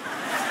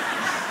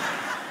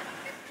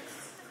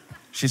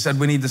 She said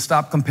we need to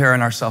stop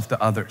comparing ourselves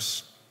to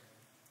others.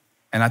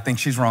 And I think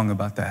she's wrong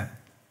about that.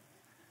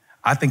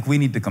 I think we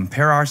need to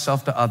compare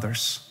ourselves to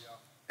others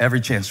every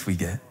chance we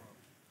get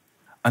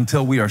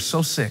until we are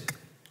so sick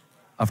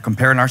of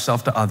comparing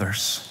ourselves to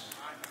others.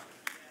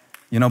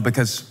 You know,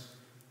 because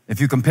if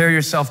you compare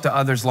yourself to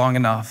others long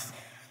enough,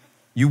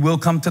 You will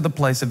come to the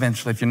place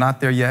eventually. If you're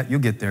not there yet, you'll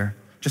get there.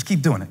 Just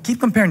keep doing it. Keep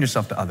comparing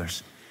yourself to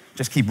others.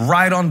 Just keep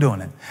right on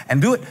doing it.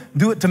 And do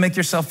it to make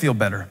yourself feel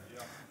better.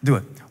 Do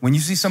it. When you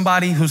see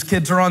somebody whose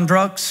kids are on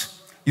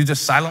drugs, you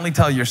just silently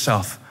tell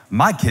yourself,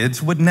 my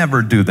kids would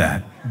never do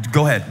that.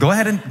 Go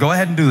ahead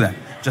and do that.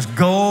 Just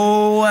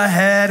go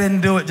ahead and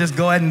do it. Just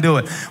go ahead and do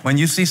it. When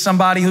you see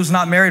somebody who's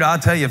not married, I'll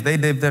tell you, if they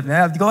did, go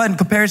ahead and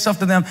compare yourself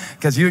to them,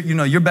 because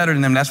you're better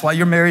than them. That's why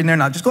you're married and they're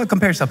not. Just go ahead and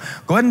compare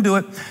yourself. Go ahead and do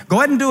it. Go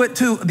ahead and do it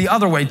too, the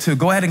other way too.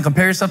 Go ahead and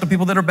compare yourself to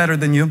people that are better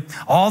than you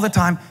all the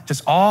time.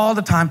 Just all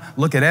the time.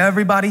 Look at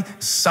everybody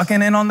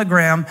sucking in on the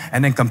gram,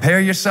 and then compare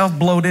yourself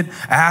bloated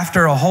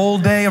after a whole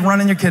day of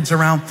running your kids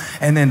around,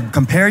 and then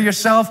compare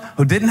yourself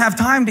who didn't have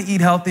time to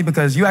eat healthy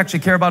because you actually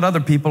care about other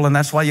people, and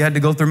that's why you had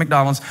to go through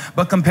McDonald's.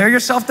 But compare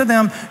yourself to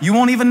them. You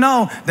won't even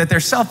know that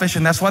they're selfish,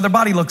 and that's why their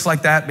body looks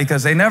like that,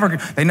 because they never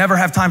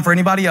have time for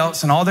anybody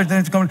else, and all they're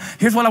going.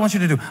 Here's what I want you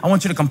to do. I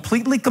want you to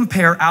completely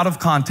compare out of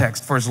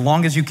context for as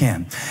long as you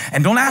can.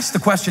 And don't ask the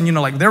question,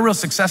 like they're real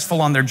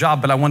successful on their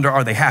job, but I wonder,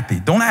 are they happy?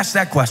 Don't ask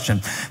that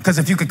question, because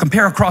if you could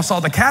compare across all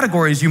the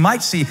categories, you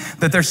might see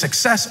that their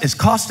success is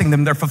costing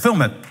them their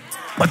fulfillment.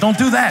 But don't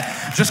do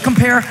that. Just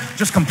compare,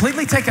 just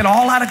completely take it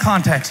all out of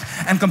context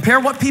and compare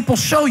what people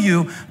show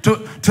you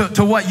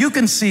to what you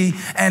can see,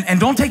 and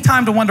don't take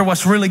time to wonder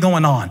what's really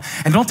going on.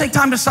 And don't take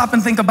time to stop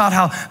and think about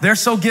how they're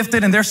so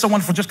gifted and they're so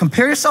wonderful. Just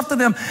compare yourself to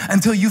them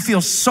until you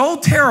feel so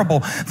terrible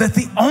that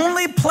the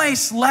only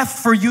place left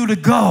for you to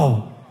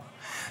go,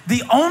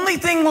 the only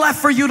thing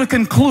left for you to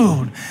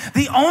conclude,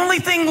 the only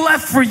thing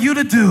left for you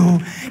to do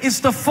is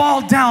to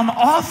fall down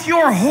off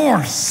your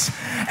horse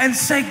and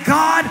say,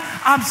 God,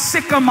 I'm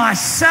sick of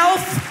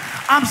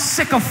myself. I'm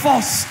sick of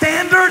false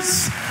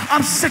standards.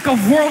 I'm sick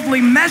of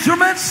worldly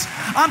measurements.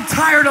 I'm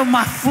tired of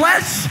my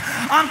flesh.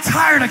 I'm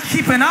tired of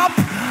keeping up.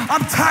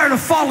 I'm tired of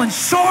falling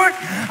short.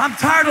 I'm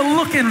tired of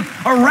looking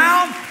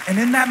around. And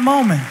in that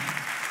moment,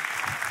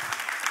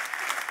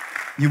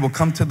 you will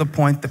come to the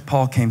point that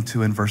Paul came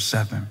to in verse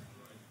 7.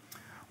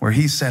 Where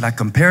he said, I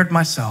compared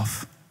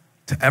myself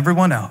to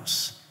everyone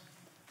else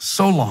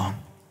so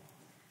long,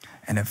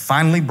 and it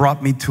finally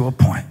brought me to a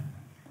point,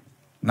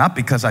 not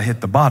because I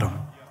hit the bottom,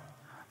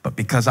 but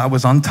because I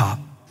was on top.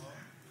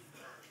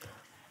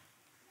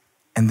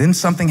 And then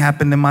something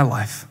happened in my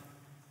life.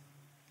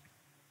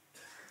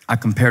 I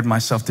compared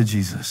myself to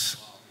Jesus.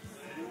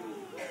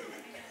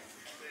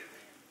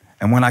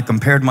 And when I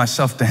compared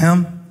myself to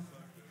him,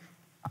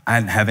 I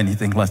didn't have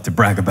anything left to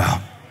brag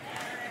about.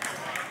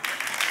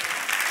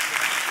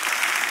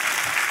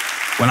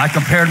 When I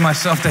compared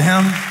myself to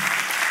him,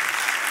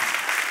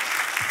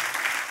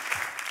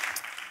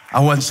 I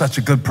wasn't such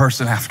a good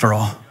person after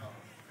all.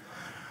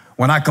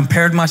 When I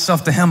compared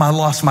myself to him, I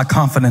lost my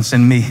confidence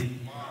in me.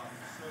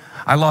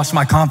 I lost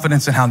my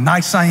confidence in how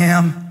nice I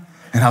am,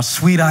 and how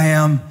sweet I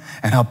am,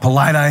 and how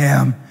polite I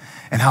am,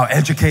 and how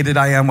educated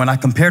I am. When I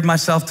compared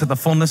myself to the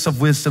fullness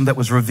of wisdom that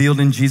was revealed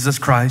in Jesus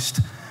Christ,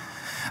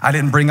 I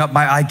didn't bring up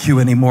my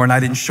IQ anymore, and I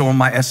didn't show him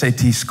my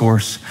SAT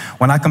scores.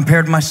 When I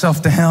compared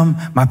myself to him,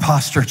 my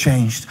posture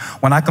changed.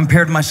 When I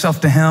compared myself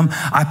to him,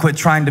 I quit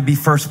trying to be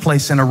first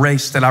place in a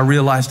race that I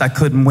realized I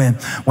couldn't win.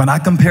 When I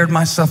compared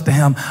myself to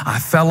him, I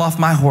fell off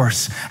my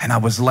horse and I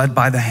was led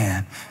by the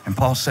hand. And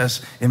Paul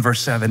says in verse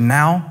 7,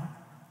 now,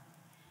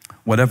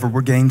 whatever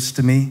were gains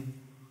to me,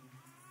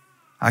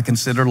 I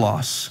consider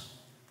loss.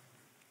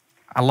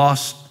 I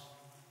lost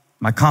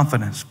my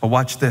confidence, but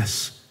watch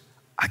this,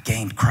 I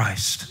gained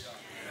Christ.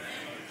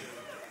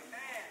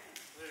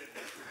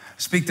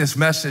 Speak this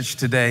message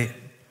today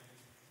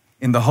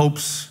in the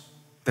hopes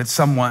that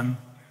someone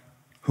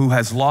who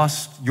has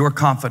lost your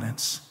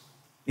confidence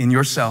in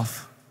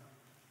yourself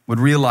would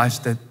realize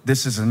that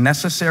this is a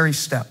necessary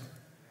step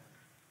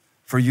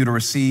for you to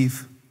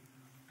receive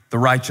the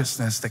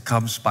righteousness that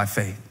comes by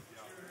faith.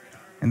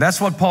 And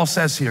that's what Paul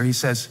says here. He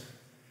says,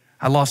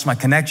 I lost my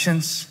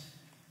connections.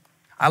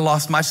 I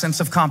lost my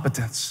sense of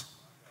competence.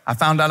 I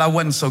found out I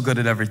wasn't so good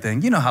at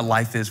everything. You know how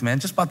life is, man.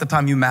 Just about the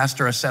time you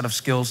master a set of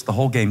skills, the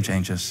whole game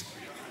changes.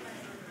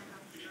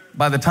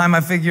 By the time I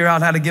figure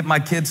out how to get my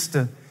kids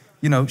to,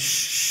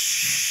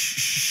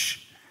 shh,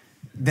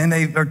 then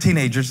they are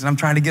teenagers and I'm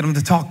trying to get them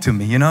to talk to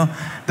me,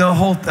 The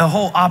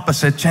whole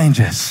opposite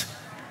changes.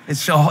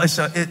 It's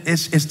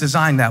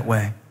designed that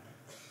way.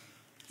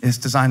 It's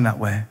designed that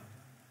way.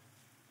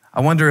 I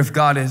wonder if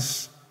God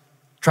is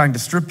trying to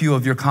strip you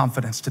of your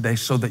confidence today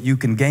so that you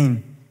can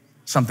gain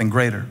something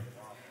greater.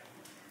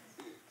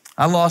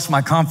 I lost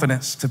my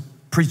confidence to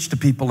preach to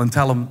people and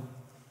tell them,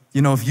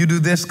 if you do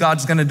this,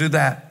 God's gonna do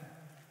that.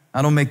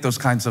 I don't make those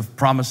kinds of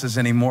promises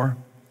anymore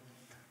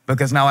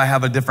because now I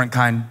have a different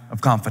kind of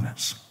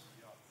confidence.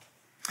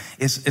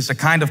 It's a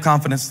kind of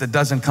confidence that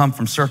doesn't come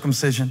from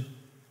circumcision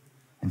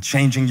and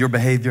changing your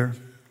behavior,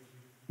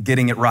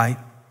 getting it right,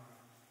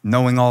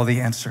 knowing all the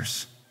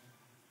answers.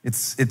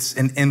 It's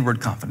an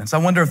inward confidence. I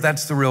wonder if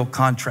that's the real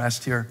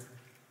contrast here,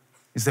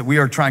 is that we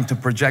are trying to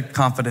project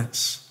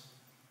confidence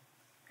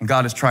and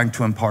God is trying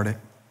to impart it.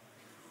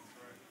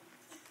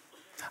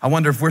 I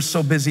wonder if we're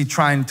so busy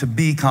trying to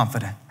be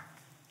confident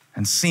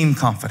and seem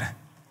confident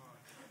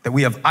that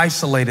we have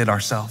isolated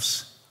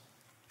ourselves.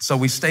 So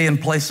we stay in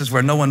places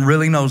where no one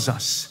really knows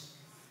us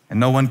and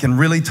no one can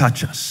really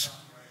touch us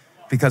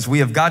because we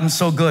have gotten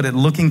so good at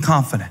looking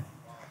confident.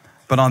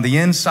 But on the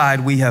inside,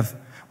 we have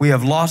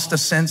lost a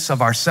sense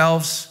of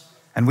ourselves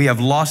and we have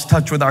lost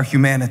touch with our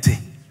humanity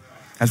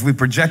as we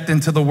project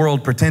into the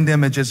world pretend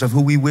images of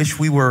who we wish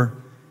we were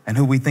and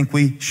who we think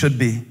we should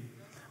be.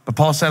 But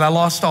Paul said, I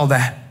lost all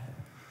that.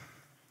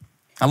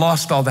 I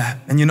lost all that.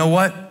 And you know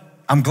what?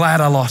 I'm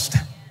glad I lost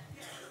it.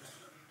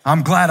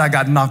 I'm glad I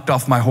got knocked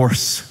off my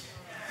horse.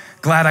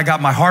 Glad I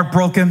got my heart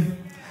broken.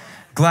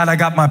 Glad I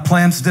got my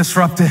plans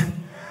disrupted.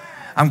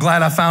 I'm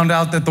glad I found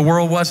out that the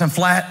world wasn't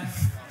flat.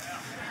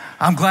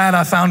 I'm glad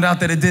I found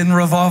out that it didn't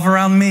revolve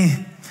around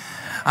me.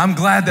 I'm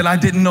glad that I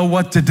didn't know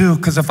what to do,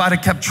 because if I'd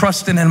have kept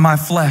trusting in my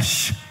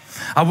flesh,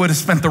 I would have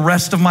spent the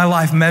rest of my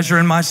life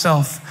measuring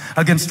myself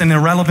against an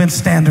irrelevant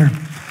standard.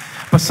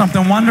 But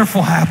something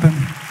wonderful happened.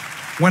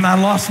 When I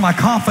lost my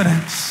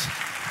confidence,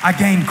 I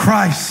gained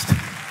Christ.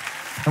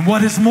 And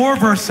what is more,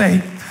 verse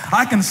 8,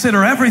 I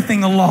consider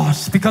everything a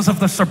loss because of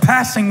the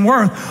surpassing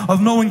worth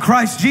of knowing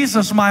Christ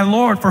Jesus, my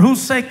Lord, for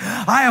whose sake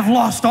I have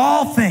lost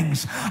all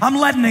things. I'm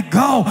letting it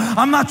go.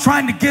 I'm not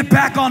trying to get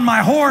back on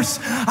my horse.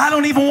 I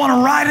don't even want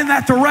to ride in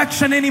that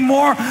direction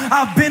anymore.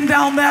 I've been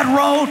down that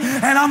road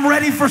and I'm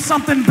ready for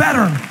something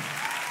better.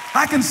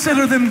 I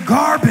consider them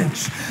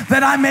garbage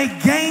that I may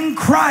gain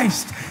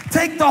Christ.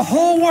 Take the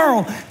whole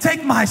world,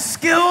 take my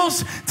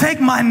skills,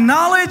 take my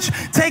knowledge,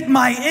 take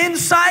my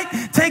insight,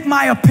 take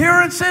my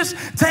appearances,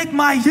 take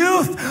my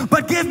youth,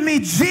 but give me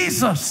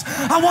Jesus.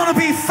 I want to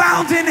be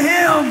found in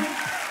Him,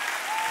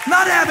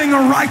 not having a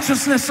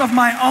righteousness of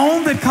my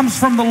own that comes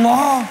from the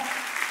law,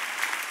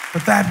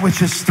 but that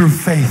which is through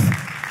faith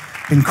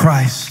in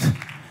Christ,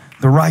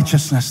 the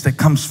righteousness that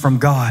comes from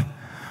God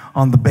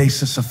on the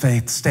basis of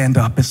faith. Stand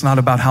up. It's not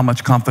about how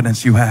much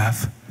confidence you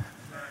have.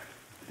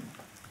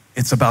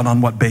 It's about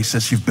on what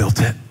basis you've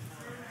built it.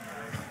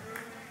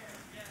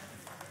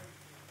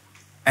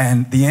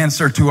 And the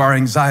answer to our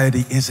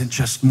anxiety isn't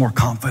just more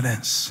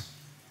confidence.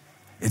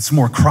 It's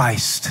more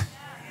Christ.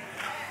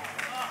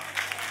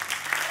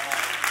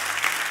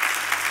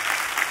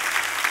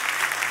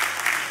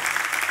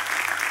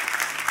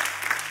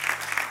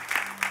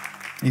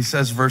 He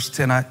says, verse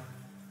 10, I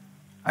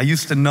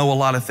used to know a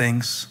lot of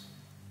things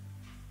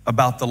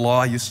about the law.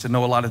 I used to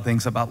know a lot of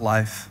things about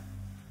life.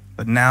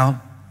 But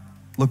now,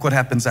 look what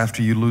happens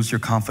after you lose your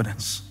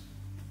confidence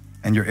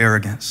and your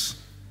arrogance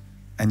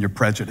and your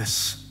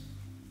prejudice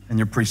and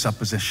your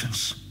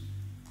presuppositions.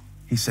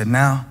 He said,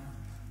 now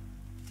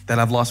that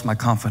I've lost my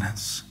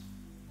confidence,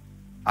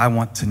 I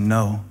want to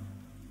know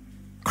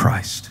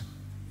Christ.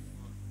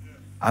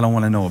 I don't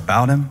want to know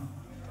about Him.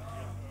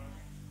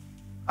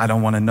 I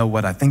don't want to know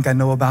what I think I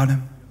know about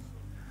Him.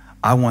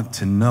 I want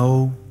to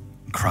know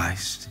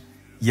Christ.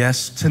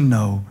 Yes, to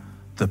know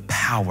the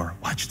power,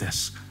 watch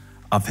this,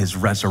 of His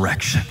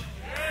resurrection.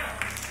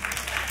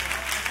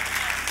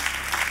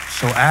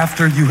 So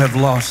after you have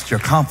lost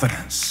your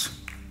confidence,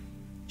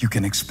 you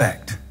can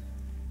expect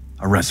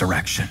a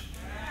resurrection.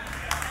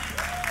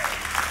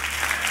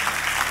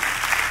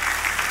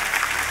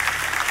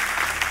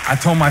 I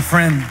told my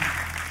friend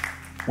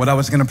what I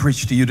was going to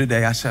preach to you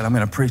today. I said, I'm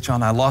going to preach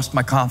on I lost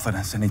my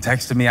confidence. And he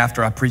texted me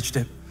after I preached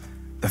it,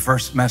 the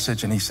first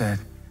message, and he said,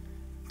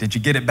 did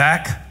you get it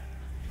back?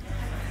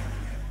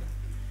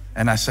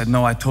 And I said,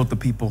 no, I told the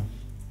people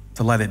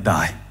to let it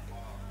die.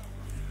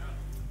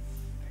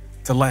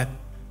 To let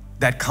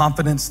that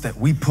confidence that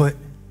we put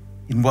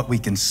in what we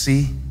can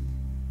see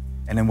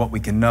and in what we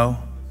can know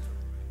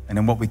and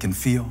in what we can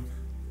feel,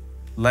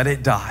 let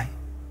it die.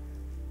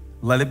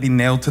 Let it be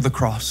nailed to the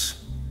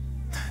cross.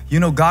 You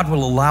know, God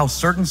will allow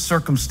certain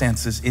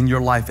circumstances in your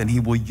life, and He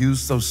will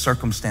use those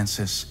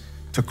circumstances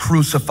to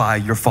crucify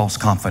your false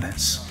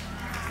confidence.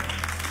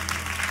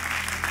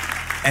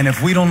 And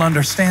if we don't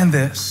understand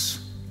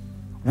this,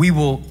 we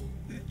will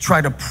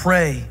try to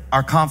pray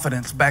our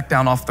confidence back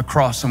down off the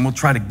cross, and we'll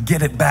try to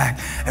get it back,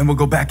 and we'll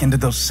go back into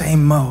those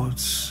same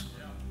modes.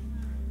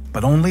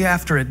 But only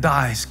after it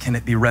dies can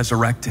it be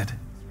resurrected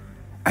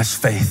as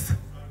faith.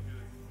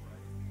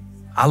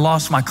 I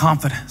lost my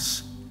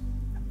confidence,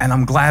 and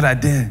I'm glad I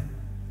did,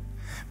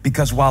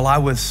 because while I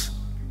was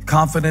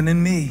confident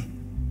in me,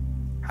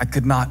 I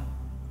could not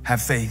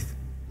have faith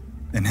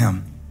in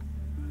Him.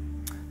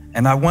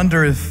 And I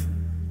wonder if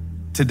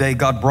today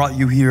God brought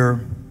you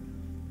here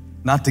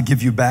not to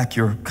give you back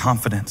your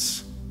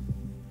confidence,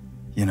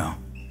 you know,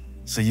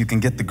 so you can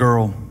get the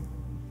girl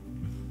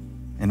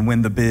and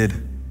win the bid.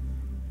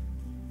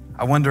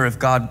 I wonder if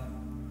God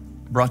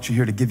brought you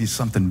here to give you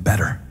something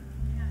better.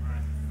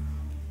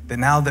 That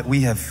now that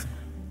we have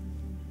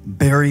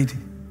buried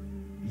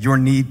your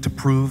need to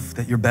prove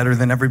that you're better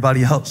than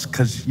everybody else,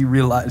 because you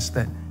realize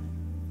that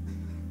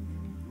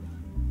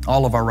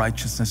all of our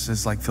righteousness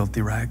is like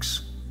filthy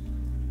rags.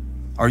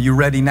 Are you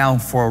ready now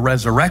for a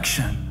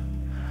resurrection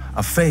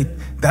of faith?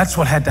 That's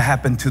what had to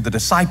happen to the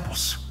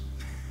disciples.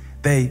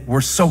 They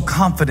were so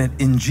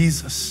confident in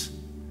Jesus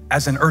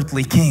as an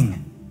earthly king.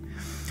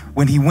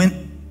 When He went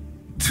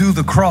to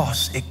the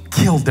cross, it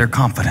killed their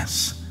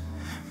confidence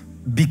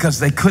because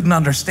they couldn't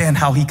understand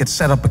how he could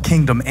set up a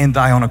kingdom and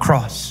die on a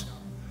cross.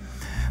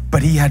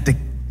 But he had to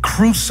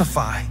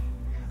crucify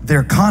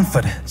their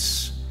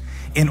confidence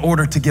in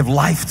order to give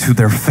life to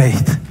their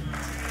faith.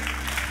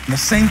 And the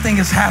same thing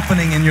is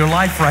happening in your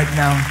life right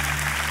now.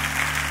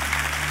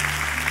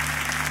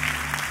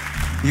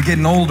 You're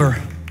getting older,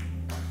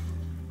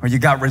 or you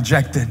got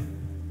rejected,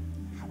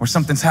 or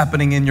something's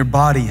happening in your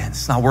body and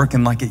it's not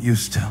working like it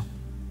used to.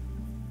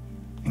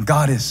 And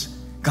God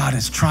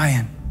is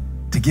trying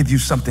to give you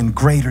something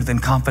greater than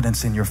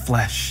confidence in your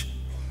flesh.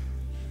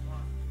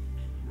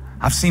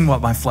 I've seen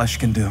what my flesh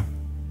can do,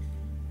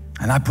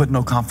 and I put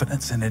no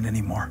confidence in it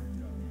anymore.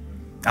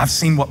 I've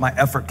seen what my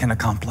effort can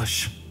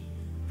accomplish.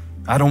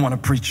 I don't want to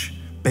preach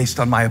based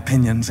on my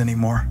opinions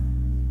anymore.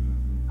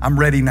 I'm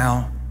ready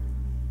now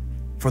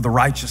for the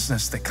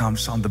righteousness that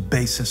comes on the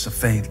basis of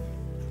faith.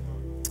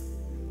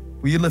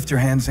 Will you lift your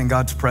hands in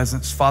God's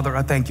presence? Father,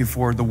 I thank you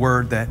for the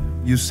word that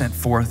you sent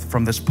forth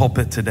from this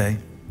pulpit today.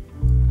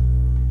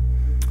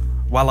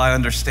 While I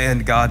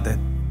understand, God, that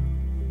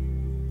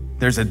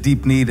there's a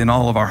deep need in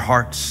all of our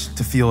hearts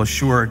to feel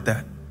assured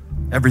that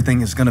everything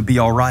is going to be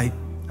all right,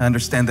 I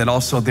understand that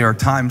also there are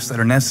times that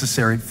are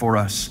necessary for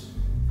us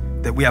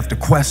that we have to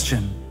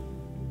question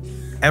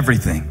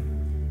everything.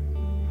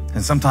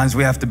 And sometimes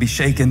we have to be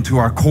shaken to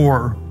our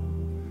core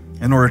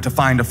in order to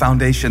find a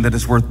foundation that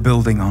is worth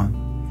building on.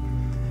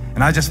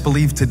 And I just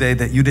believe today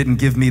that you didn't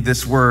give me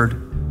this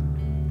word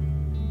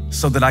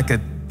so that I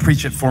could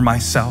preach it for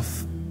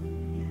myself.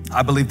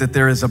 I believe that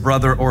there is a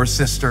brother or a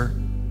sister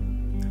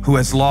who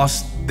has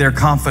lost their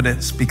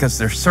confidence because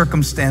their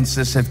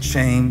circumstances have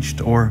changed,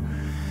 or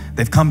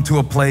they've come to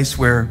a place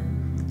where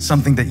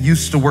something that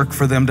used to work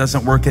for them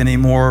doesn't work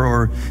anymore,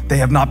 or they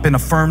have not been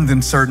affirmed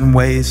in certain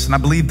ways. And I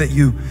believe that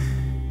you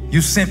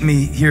sent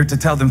me here to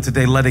tell them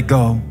today, let it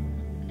go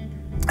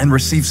and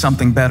receive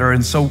something better.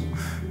 And so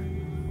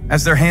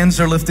as their hands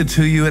are lifted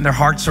to you and their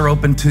hearts are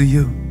open to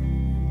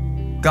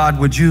you, God,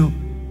 would you,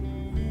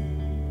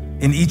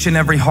 in each and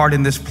every heart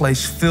in this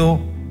place,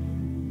 fill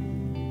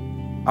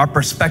our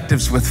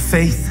perspectives with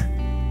faith,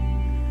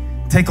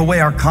 take away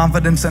our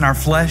confidence in our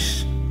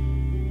flesh.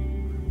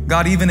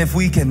 God, even if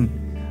we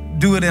can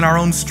do it in our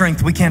own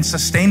strength, we can't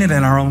sustain it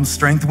in our own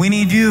strength. We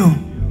need you.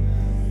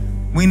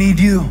 We need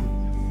you.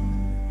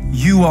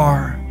 You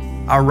are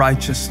our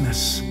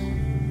righteousness,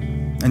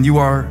 and you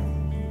are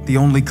the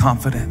only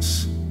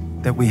confidence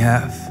that we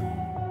have.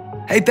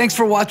 Hey, thanks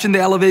for watching the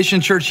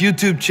Elevation Church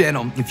YouTube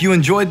channel. If you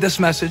enjoyed this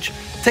message,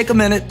 take a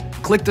minute,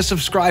 click the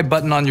subscribe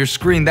button on your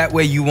screen. That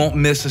way you won't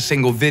miss a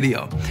single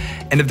video.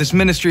 And if this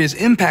ministry has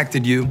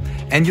impacted you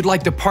and you'd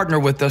like to partner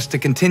with us to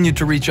continue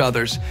to reach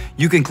others,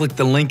 you can click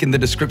the link in the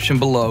description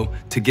below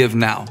to give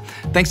now.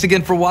 Thanks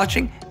again for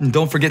watching, and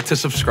don't forget to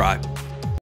subscribe.